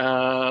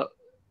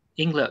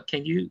Ingla,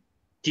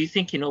 do you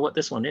think you know what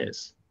this one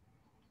is?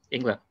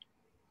 Ingla.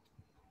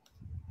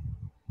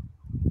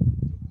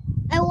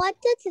 I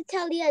wanted to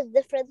tell you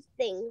different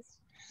things.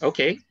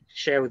 Okay,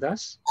 share with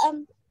us.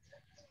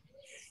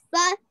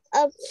 But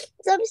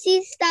some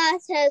sea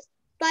stars has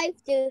 5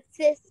 to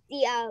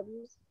 50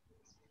 arms.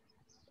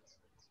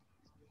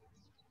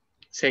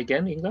 Say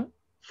again, Ingla.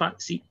 Some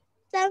sea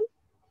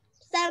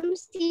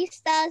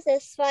stars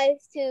has 5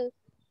 to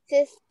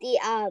 50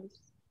 arms.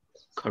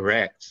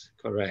 Correct.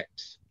 All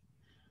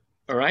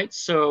right,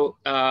 so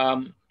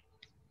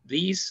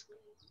these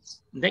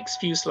next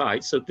few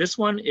slides. So this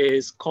one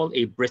is called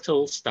a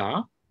brittle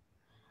star.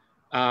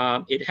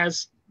 It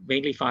has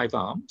mainly 5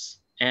 arms,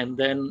 and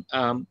then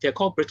they're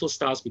called brittle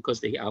stars because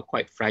they are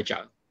quite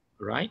fragile,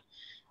 right?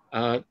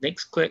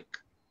 Next click.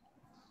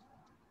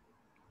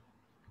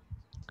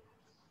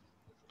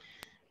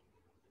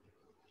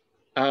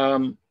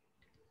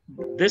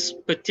 This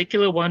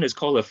particular one is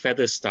called a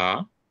feather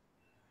star,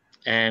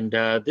 and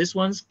these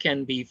ones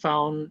can be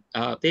found,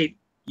 they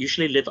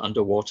usually live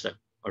underwater,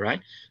 all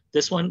right?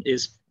 This one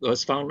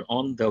was found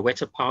on the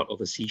wetter part of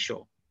a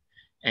seashore.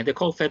 And they're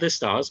called feather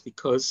stars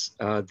because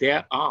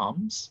their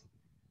arms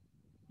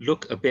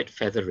look a bit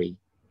feathery.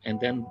 And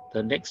then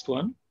the next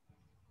one.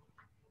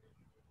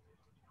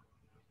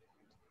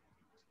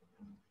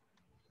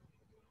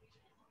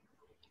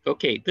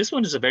 Okay, this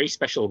one is a very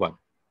special one.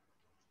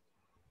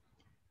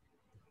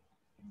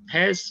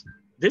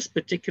 This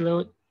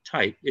particular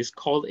type is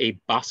called a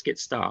basket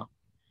star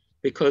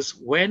because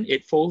when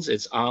it folds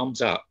its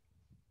arms up,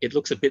 it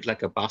looks a bit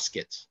like a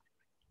basket.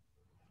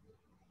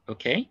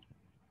 Okay.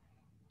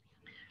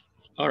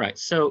 All right,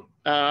 so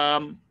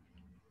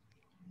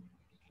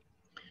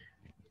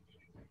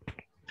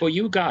for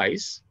you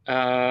guys,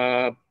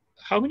 how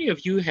many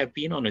of you have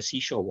been on a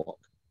seashore walk?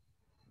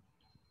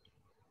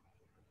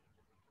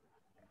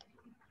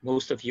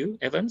 Most of you.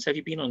 Evans, have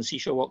you been on a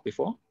seashore walk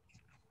before?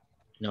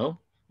 No?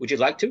 Would you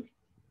like to?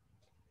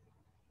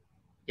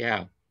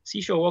 Yeah,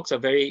 seashore walks are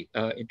very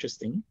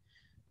interesting.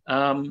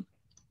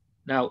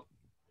 Now,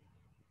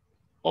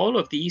 all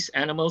of these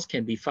animals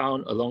can be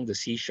found along the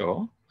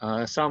seashore.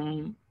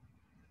 Some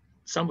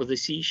of the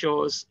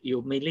seashores,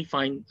 you'll mainly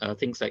find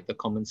things like the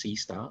common sea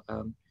star.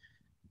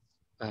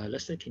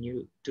 Lester, can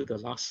you do the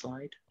last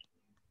slide?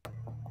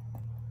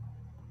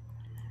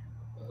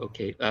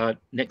 Okay,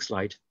 next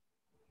slide.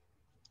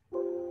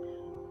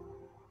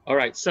 All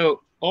right,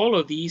 so all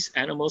of these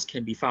animals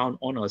can be found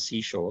on our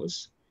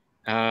seashores,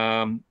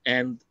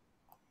 and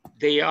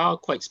they are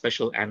quite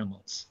special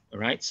animals, all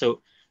right?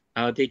 So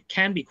they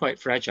can be quite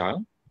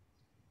fragile,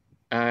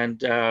 and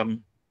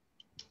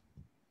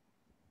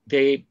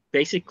they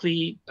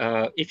basically,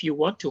 if you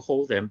want to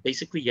hold them,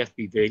 basically you have to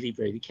be very,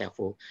 very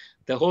careful.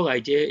 The whole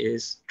idea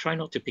is try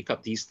not to pick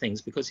up these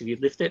things because if you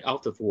lift it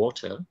out of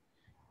water,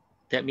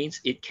 that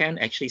means it can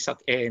actually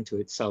suck air into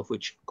itself,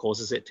 which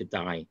causes it to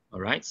die, all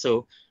right?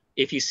 So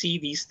if you see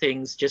these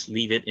things, just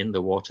leave it in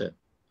the water,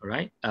 all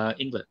right?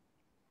 England.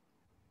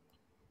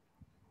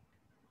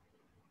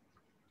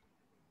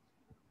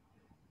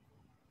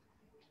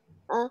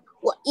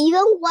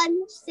 Even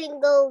one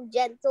single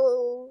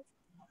gentle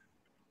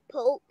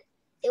poke,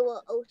 it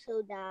will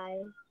also die.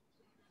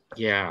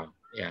 Yeah.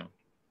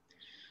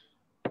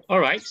 All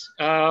right,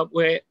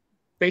 we're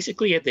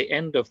basically at the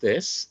end of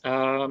this.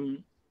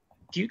 Would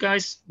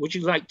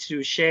you like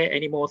to share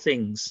any more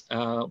things?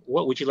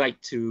 What would you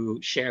like to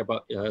share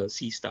about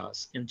sea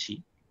stars,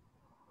 Inchi?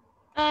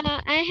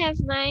 I have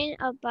mine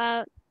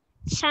about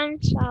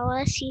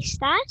sunflower sea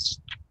stars.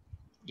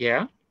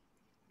 Yeah.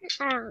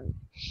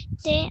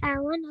 They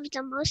are one of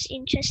the most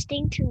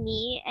interesting to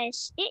me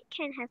as it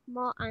can have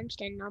more arms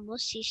than normal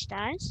sea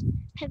stars,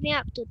 having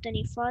up to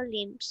 24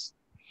 limbs.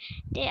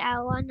 They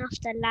are one of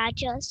the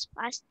largest,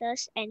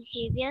 fastest, and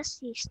heaviest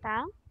sea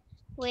stars,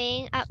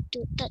 weighing up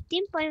to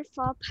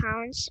 13.4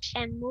 pounds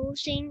and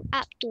moving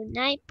up to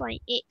 9.8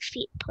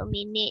 feet per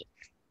minute.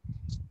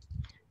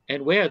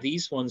 And where are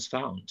these ones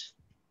found?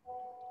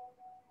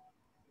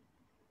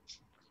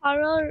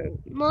 Coral,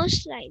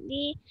 most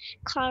likely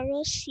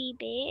coral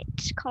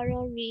seabeds,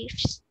 coral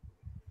reefs.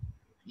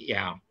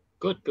 Yeah,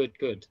 good.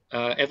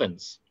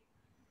 Evans.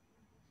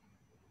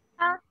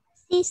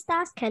 Sea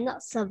stars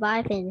cannot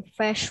survive in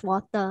fresh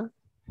water.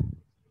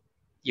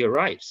 You're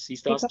right. Sea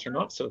stars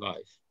cannot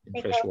survive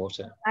in fresh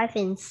water. Survive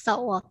in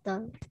salt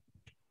water.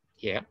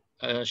 Yeah.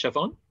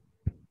 Siobhan?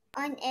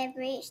 On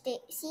average,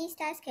 sea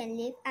stars can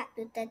live up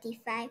to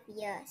 35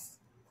 years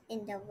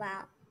in the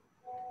wild.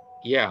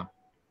 Yeah,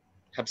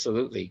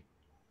 absolutely.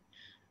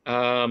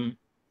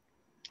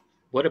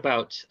 What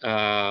about,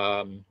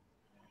 well,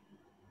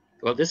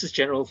 this is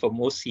general for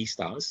most sea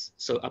stars,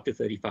 so up to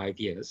 35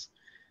 years.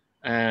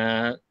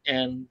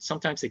 and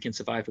sometimes they can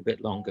survive a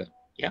bit longer.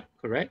 Yeah,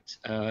 correct.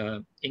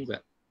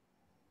 Ingrid.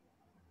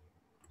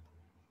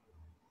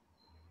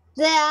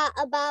 There are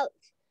about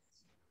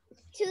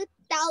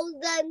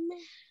 2,000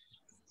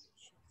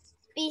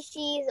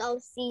 species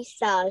of sea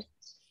stars.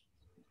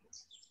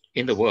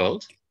 In the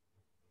world?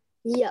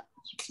 Yeah.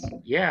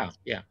 Yeah,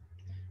 yeah.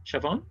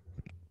 Siobhan?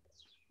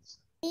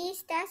 Sea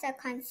stars are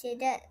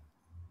considered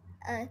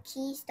a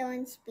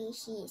keystone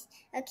species.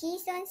 A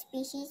keystone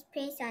species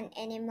preys on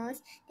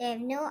animals that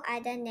have no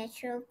other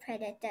natural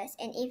predators,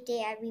 and if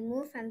they are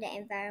removed from the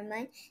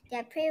environment,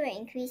 their prey will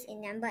increase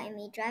in number and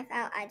may drive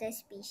out other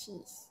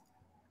species.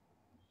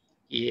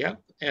 Yeah.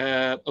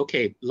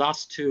 Okay,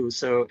 last two.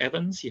 So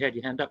Evans, you had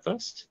your hand up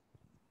first.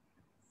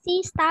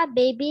 Sea star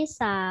babies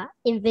are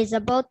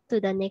invisible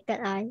to the naked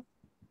eye.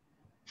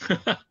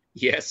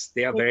 Yes,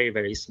 they are very,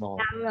 very small.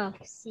 Young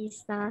of sea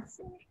stars.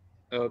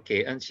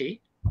 Okay, Anchi?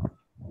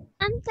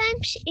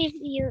 Sometimes if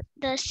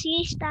the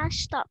sea star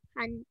stop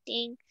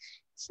hunting,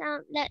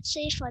 let's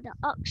say for the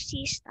ox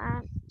sea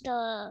star,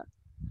 the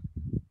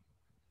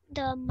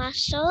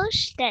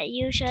mussels that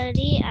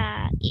usually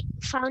are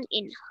found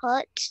in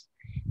herds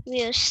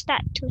will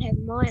start to have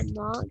more and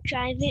more,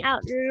 driving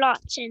out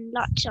lots and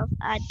lots of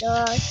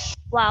other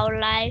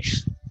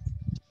wildlife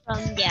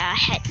from their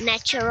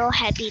natural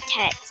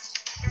habitats.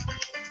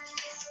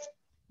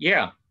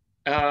 Yeah.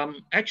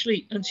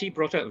 Actually, Anchi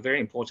brought up a very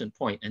important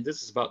point, and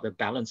this is about the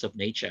balance of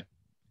nature.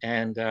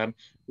 And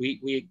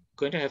we're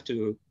going to have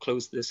to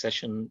close this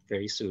session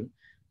very soon.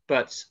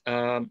 But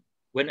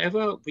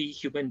whenever we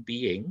human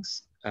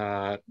beings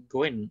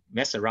go and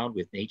mess around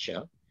with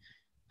nature,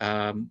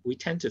 we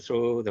tend to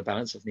throw the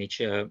balance of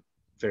nature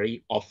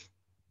very off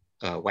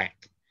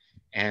whack.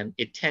 And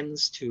it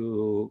tends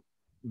to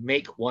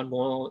make one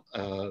more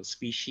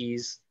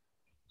species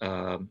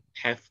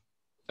have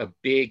a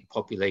big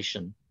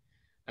population.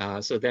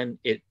 So then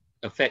it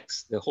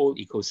affects the whole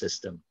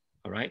ecosystem,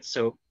 all right?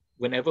 So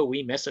whenever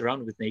we mess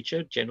around with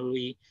nature,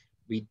 generally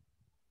we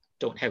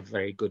don't have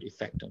very good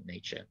effect on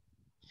nature.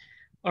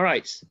 All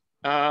right,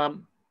 I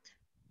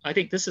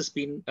think this has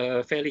been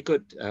a fairly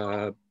good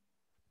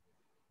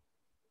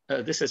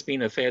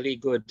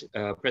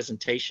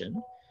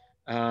presentation.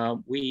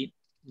 We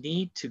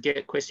need to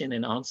get question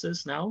and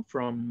answers now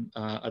from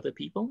other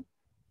people.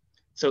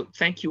 So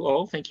thank you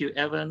all. Thank you,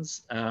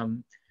 Evans,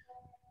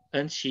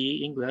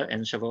 Enchi, Ingla,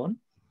 and Siobhan.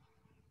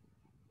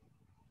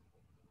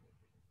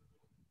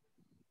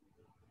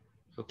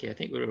 Okay, I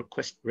think we're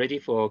ready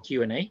for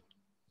Q&A.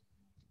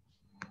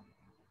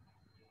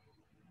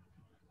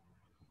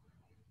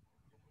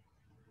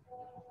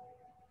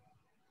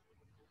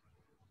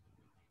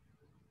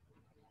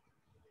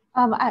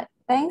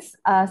 Thanks,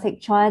 Sek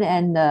Chuan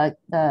and the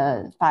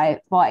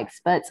four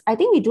experts. I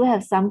think we do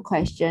have some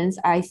questions.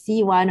 I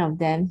see one of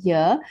them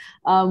here.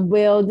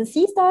 Will the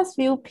sea stars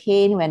feel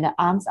pain when the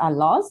arms are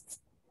lost?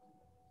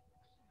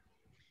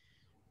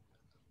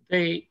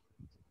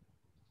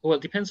 Well,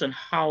 it depends on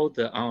how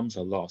the arms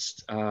are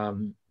lost.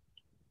 And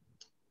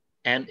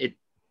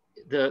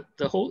the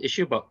whole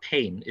issue about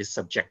pain is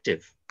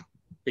subjective,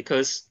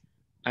 because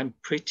I'm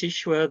pretty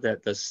sure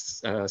that the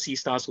sea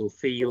stars will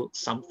feel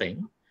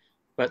something,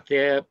 but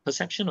their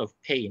perception of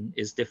pain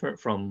is different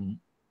from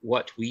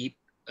what we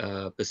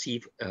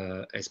perceive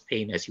as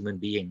pain as human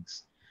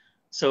beings.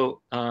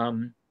 So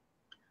I'm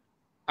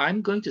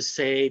going to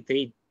say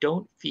they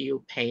don't feel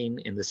pain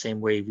in the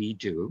same way we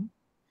do.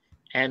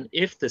 And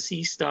if the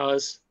sea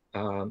stars,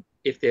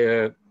 if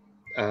they're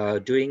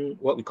doing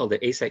what we call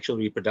the asexual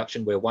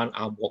reproduction, where one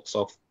arm walks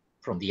off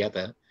from the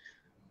other,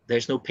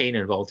 there's no pain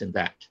involved in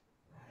that.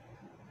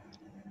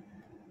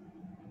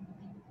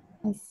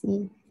 I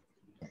see.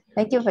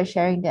 Thank you for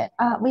sharing that.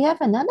 We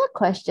have another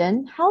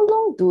question. How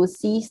long do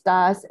sea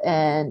stars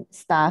and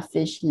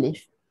starfish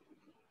live?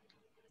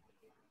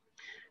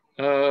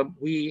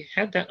 We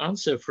had that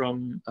answer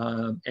from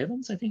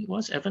Evans, I think it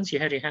was. Evans, you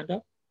had your hand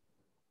up?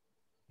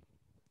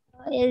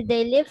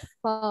 They live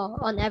for,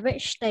 on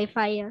average,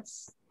 35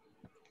 years.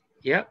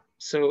 Yeah,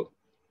 so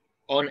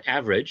on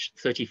average,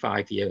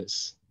 35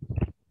 years.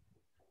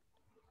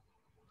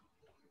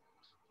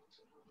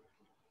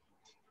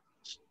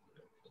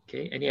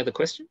 Okay, any other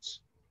questions?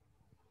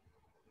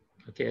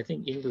 Okay, I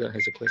think Ingela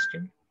has a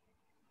question.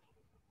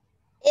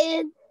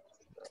 It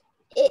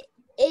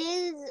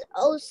is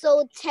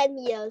also 10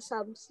 years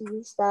some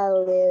sea star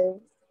live.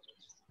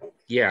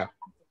 Yeah,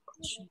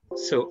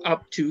 so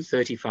up to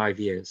 35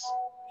 years.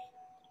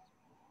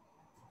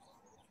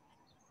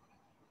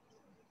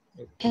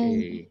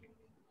 Okay.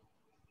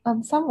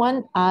 And,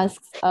 someone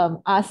asks,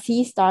 are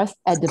sea stars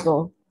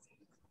edible?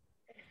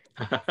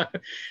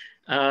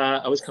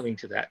 I was coming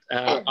to that.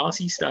 Are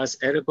sea stars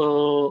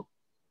edible?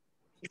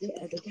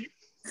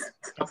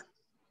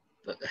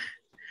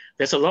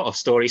 There's a lot of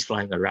stories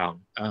flying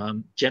around.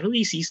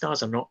 Generally, sea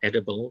stars are not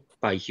edible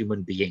by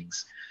human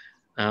beings.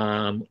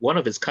 One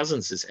of its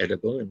cousins is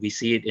edible, and we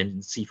see it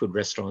in seafood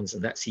restaurants,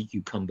 and that's sea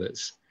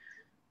cucumbers.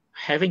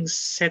 Having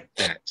said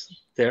that,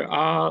 there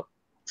are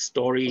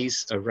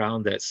stories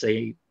around that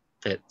say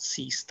that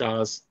sea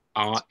stars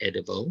are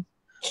edible.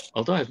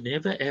 although I've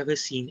never ever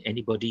seen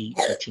anybody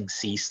eating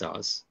sea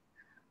stars.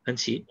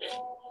 Hanqi?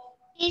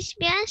 It's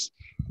because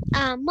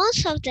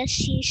most of the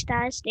sea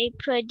stars, they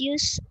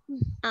produce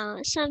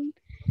some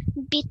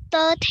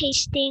bitter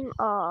tasting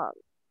or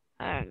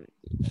um,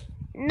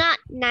 not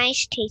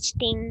nice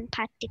tasting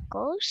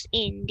particles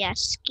in their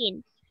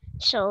skin.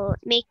 So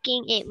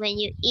making it, when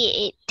you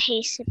eat it,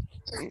 tastes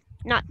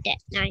not that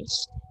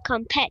nice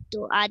compared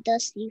to other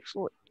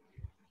seafood.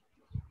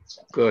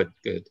 Good,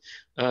 good.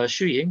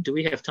 Shu Ying, do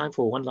we have time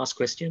for one last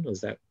question, or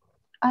is that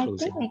I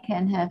closing? think we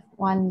can have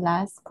one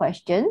last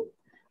question.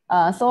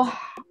 So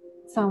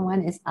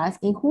someone is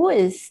asking, who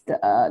is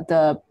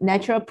the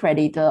natural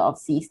predator of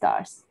sea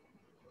stars?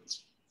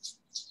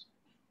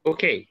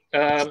 Okay,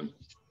 there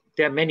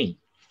are many.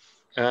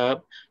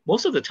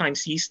 Most of the time,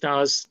 sea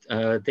stars,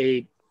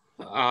 they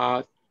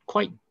are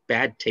quite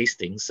bad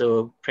tasting,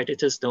 so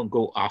predators don't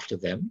go after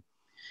them.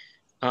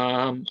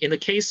 In the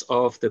case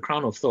of the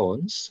crown of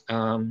thorns,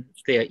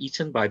 they are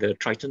eaten by the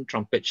Triton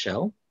trumpet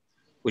shell,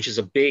 which is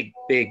a big,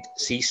 big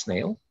sea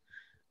snail.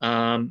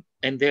 And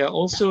they are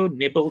also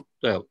nibbled,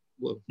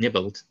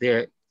 nibbled.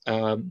 The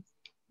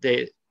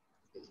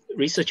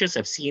researchers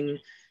have seen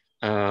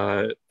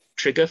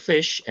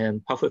triggerfish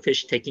and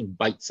pufferfish taking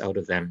bites out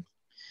of them.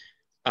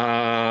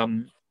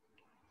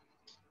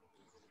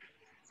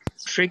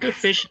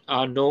 Triggerfish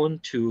are known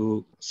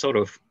to sort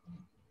of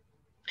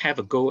have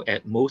a go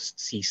at most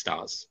sea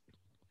stars.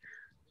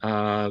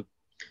 But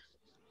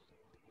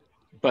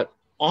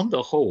on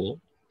the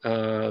whole,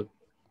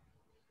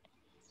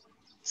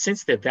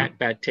 since they're that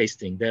bad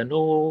tasting, there are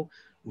no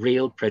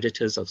real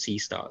predators of sea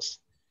stars.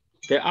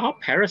 There are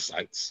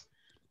parasites.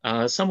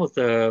 Some of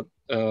the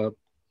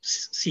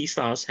sea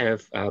stars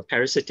have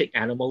parasitic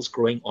animals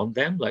growing on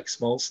them, like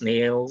small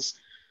snails.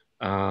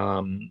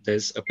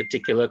 There's a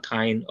particular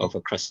kind of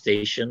a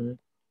crustacean,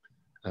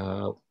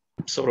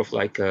 sort of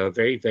like a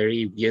very,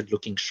 very weird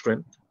looking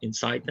shrimp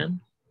inside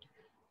them.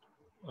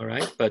 All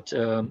right, but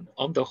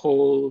on the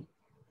whole,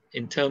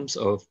 in terms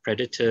of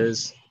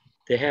predators,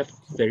 they have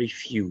very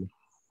few.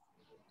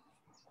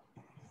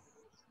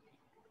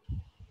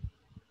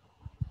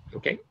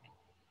 Okay.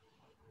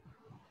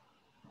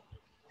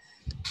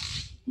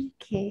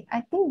 Okay,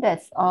 I think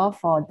that's all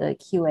for the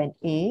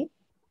Q&A.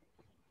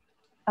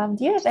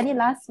 Do you have any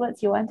last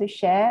words you want to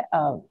share,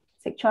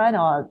 Sik Chuan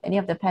or any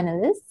of the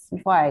panelists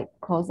before I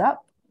close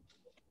up?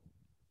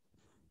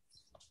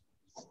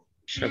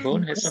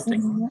 Siobhan has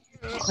something?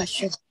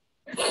 Question.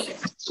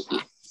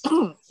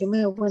 有没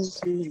有问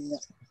题你的？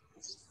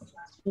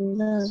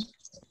那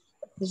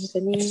do you have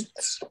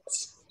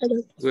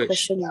any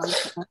question you want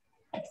to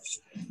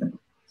ask?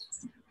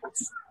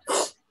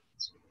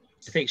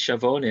 I think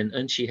Siobhan and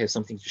Enchi have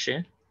something to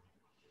share.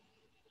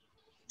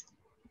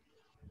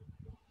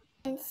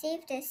 And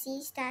save the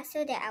sea stars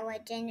so that our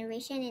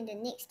generation and the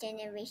next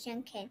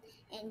generation can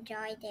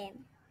enjoy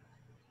them.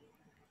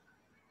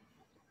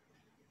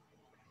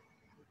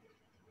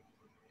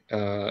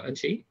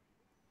 Enchi?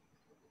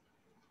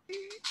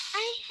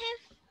 I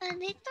have a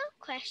little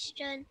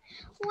question.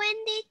 When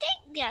they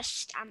take their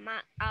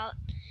stomach out,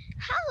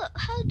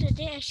 how do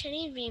they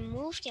actually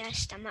remove their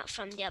stomach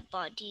from their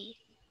body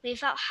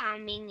without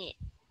harming it?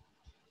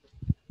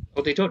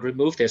 Well, they don't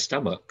remove their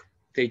stomach.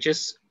 They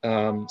just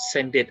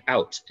send it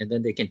out and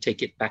then they can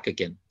take it back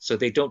again. So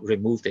they don't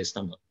remove their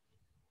stomach.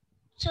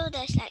 So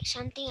there's like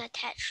something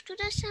attached to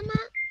the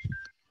stomach?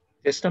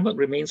 Their stomach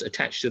remains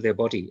attached to their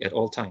body at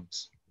all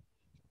times.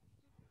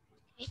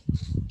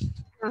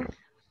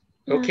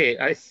 Okay,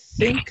 I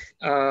think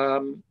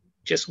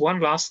just one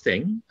last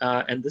thing,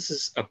 and this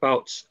is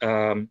about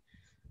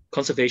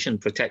conservation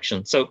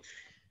protection. So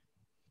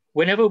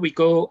whenever we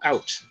go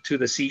out to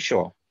the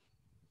seashore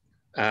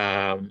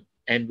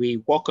and we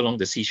walk along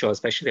the seashore,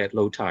 especially at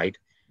low tide,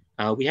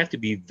 we have to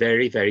be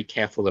very, very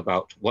careful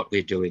about what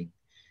we're doing.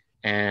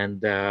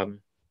 And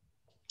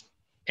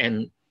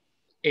in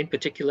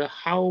particular,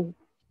 how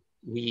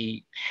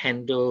we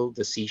handle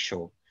the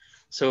seashore.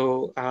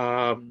 So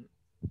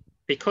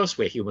because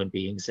we're human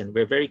beings and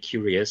we're very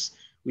curious,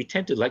 we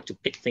tend to like to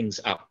pick things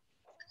up.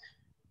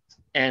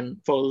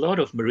 And for a lot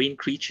of marine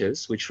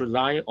creatures, which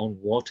rely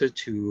on water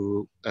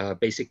to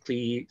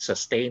basically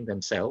sustain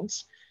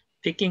themselves,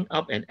 picking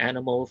up an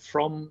animal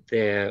from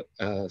their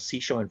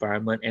seashore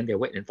environment and their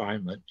wet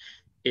environment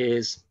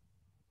is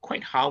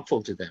quite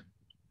harmful to them.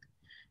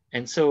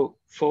 And so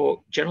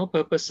for general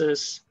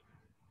purposes,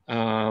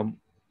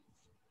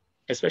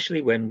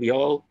 especially when we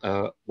all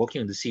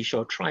walking on the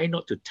seashore, try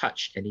not to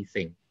touch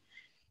anything.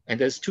 And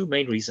there's two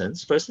main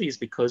reasons. Firstly is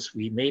because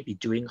we may be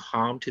doing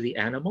harm to the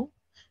animal.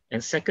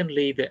 And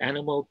secondly, the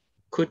animal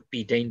could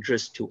be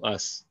dangerous to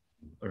us,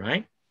 all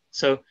right?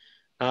 So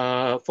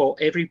for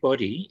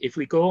everybody, if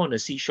we go on a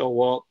seashore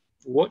walk,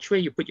 watch where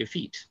you put your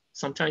feet.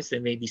 Sometimes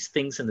there may be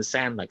things in the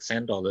sand like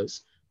sand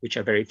dollars, which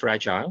are very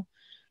fragile.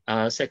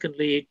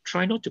 Secondly,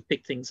 try not to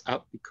pick things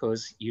up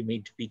because you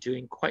may be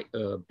doing quite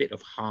a bit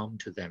of harm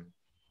to them.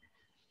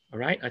 All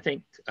right, I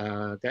think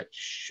that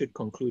should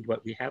conclude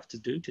what we have to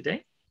do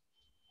today.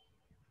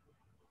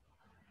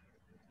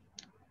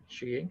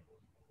 Shu Ying?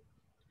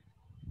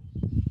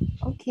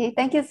 Okay,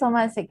 thank you so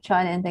much, Sik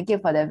Chuan, and thank you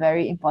for the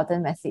very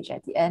important message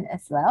at the end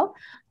as well.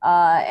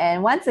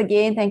 And once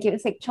again, thank you,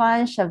 Sik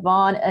Chuan,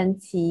 Siobhan,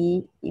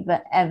 En-Ti,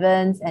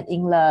 Evans, and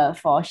Ingla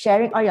for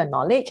sharing all your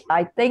knowledge.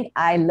 I think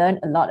I learned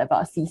a lot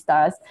about sea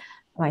stars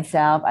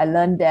myself. I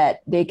learned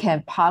that they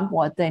can pump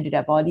water into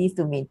their bodies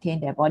to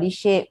maintain their body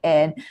shape,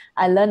 and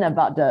I learned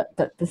about the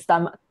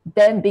stomach,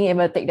 them being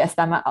able to take their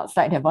stomach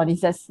outside their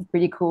bodies. That's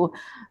pretty cool.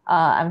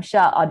 I'm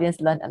sure our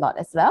audience learned a lot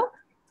as well.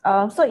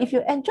 So if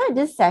you enjoyed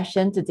this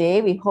session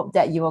today, we hope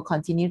that you will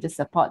continue to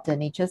support the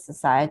Nature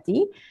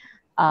Society.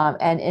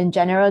 And in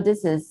general,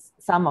 this is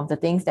some of the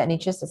things that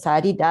Nature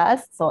Society does.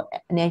 So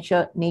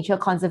nature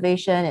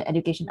conservation and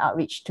education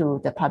outreach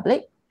to the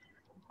public.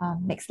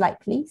 Next slide,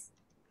 please.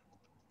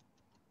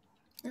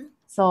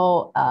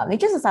 So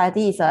Nature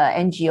Society is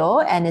an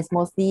NGO and is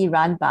mostly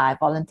run by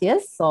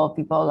volunteers. So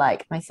people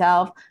like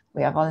myself,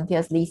 we are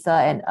volunteers, Lisa,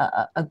 and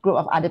a group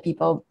of other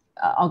people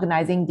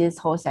organizing these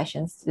whole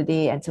sessions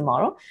today and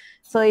tomorrow.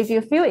 So if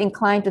you feel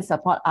inclined to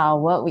support our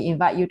work, we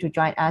invite you to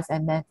join us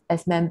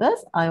as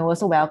members, and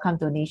also welcome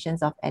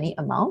donations of any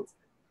amount.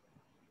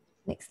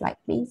 Next slide,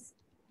 please.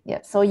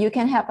 Yeah, so you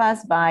can help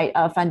us by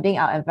funding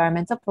our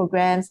environmental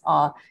programs,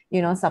 or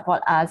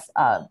support us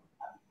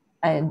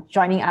and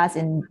joining us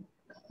in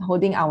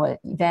holding our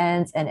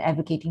events and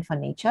advocating for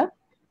nature.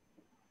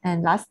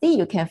 And lastly,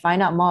 you can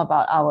find out more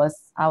about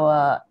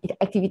our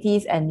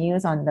activities and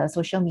news on the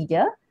social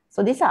media.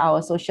 So these are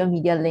our social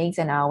media links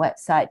and our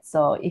website.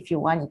 So if you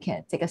want, you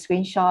can take a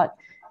screenshot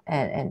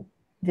and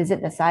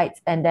visit the sites.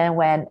 And then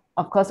when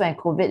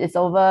COVID is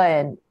over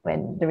and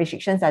when the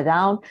restrictions are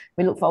down,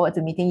 we look forward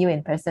to meeting you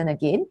in person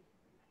again.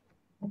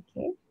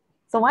 Okay.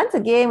 So once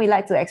again, we'd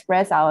like to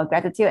express our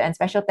gratitude and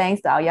special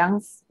thanks to our young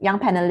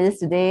panelists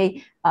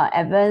today,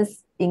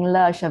 Evans,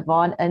 Ingla,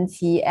 Siobhan,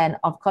 En-Ti, and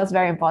of course,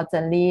 very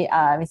importantly,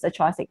 Mr.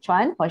 Chua Sik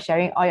Chuan for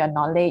sharing all your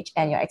knowledge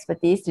and your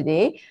expertise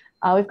today.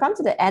 We've come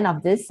to the end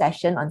of this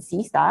session on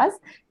sea stars,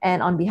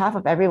 and on behalf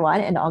of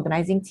everyone in the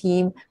organizing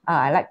team,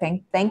 I'd like to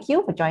thank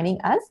you for joining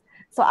us.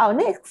 So our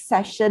next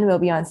session will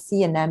be on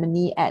sea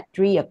anemone at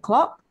 3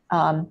 o'clock.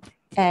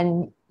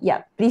 And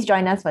yeah, please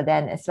join us for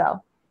then as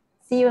well.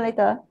 See you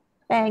later.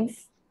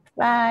 Thanks.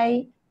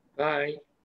 Bye. Bye.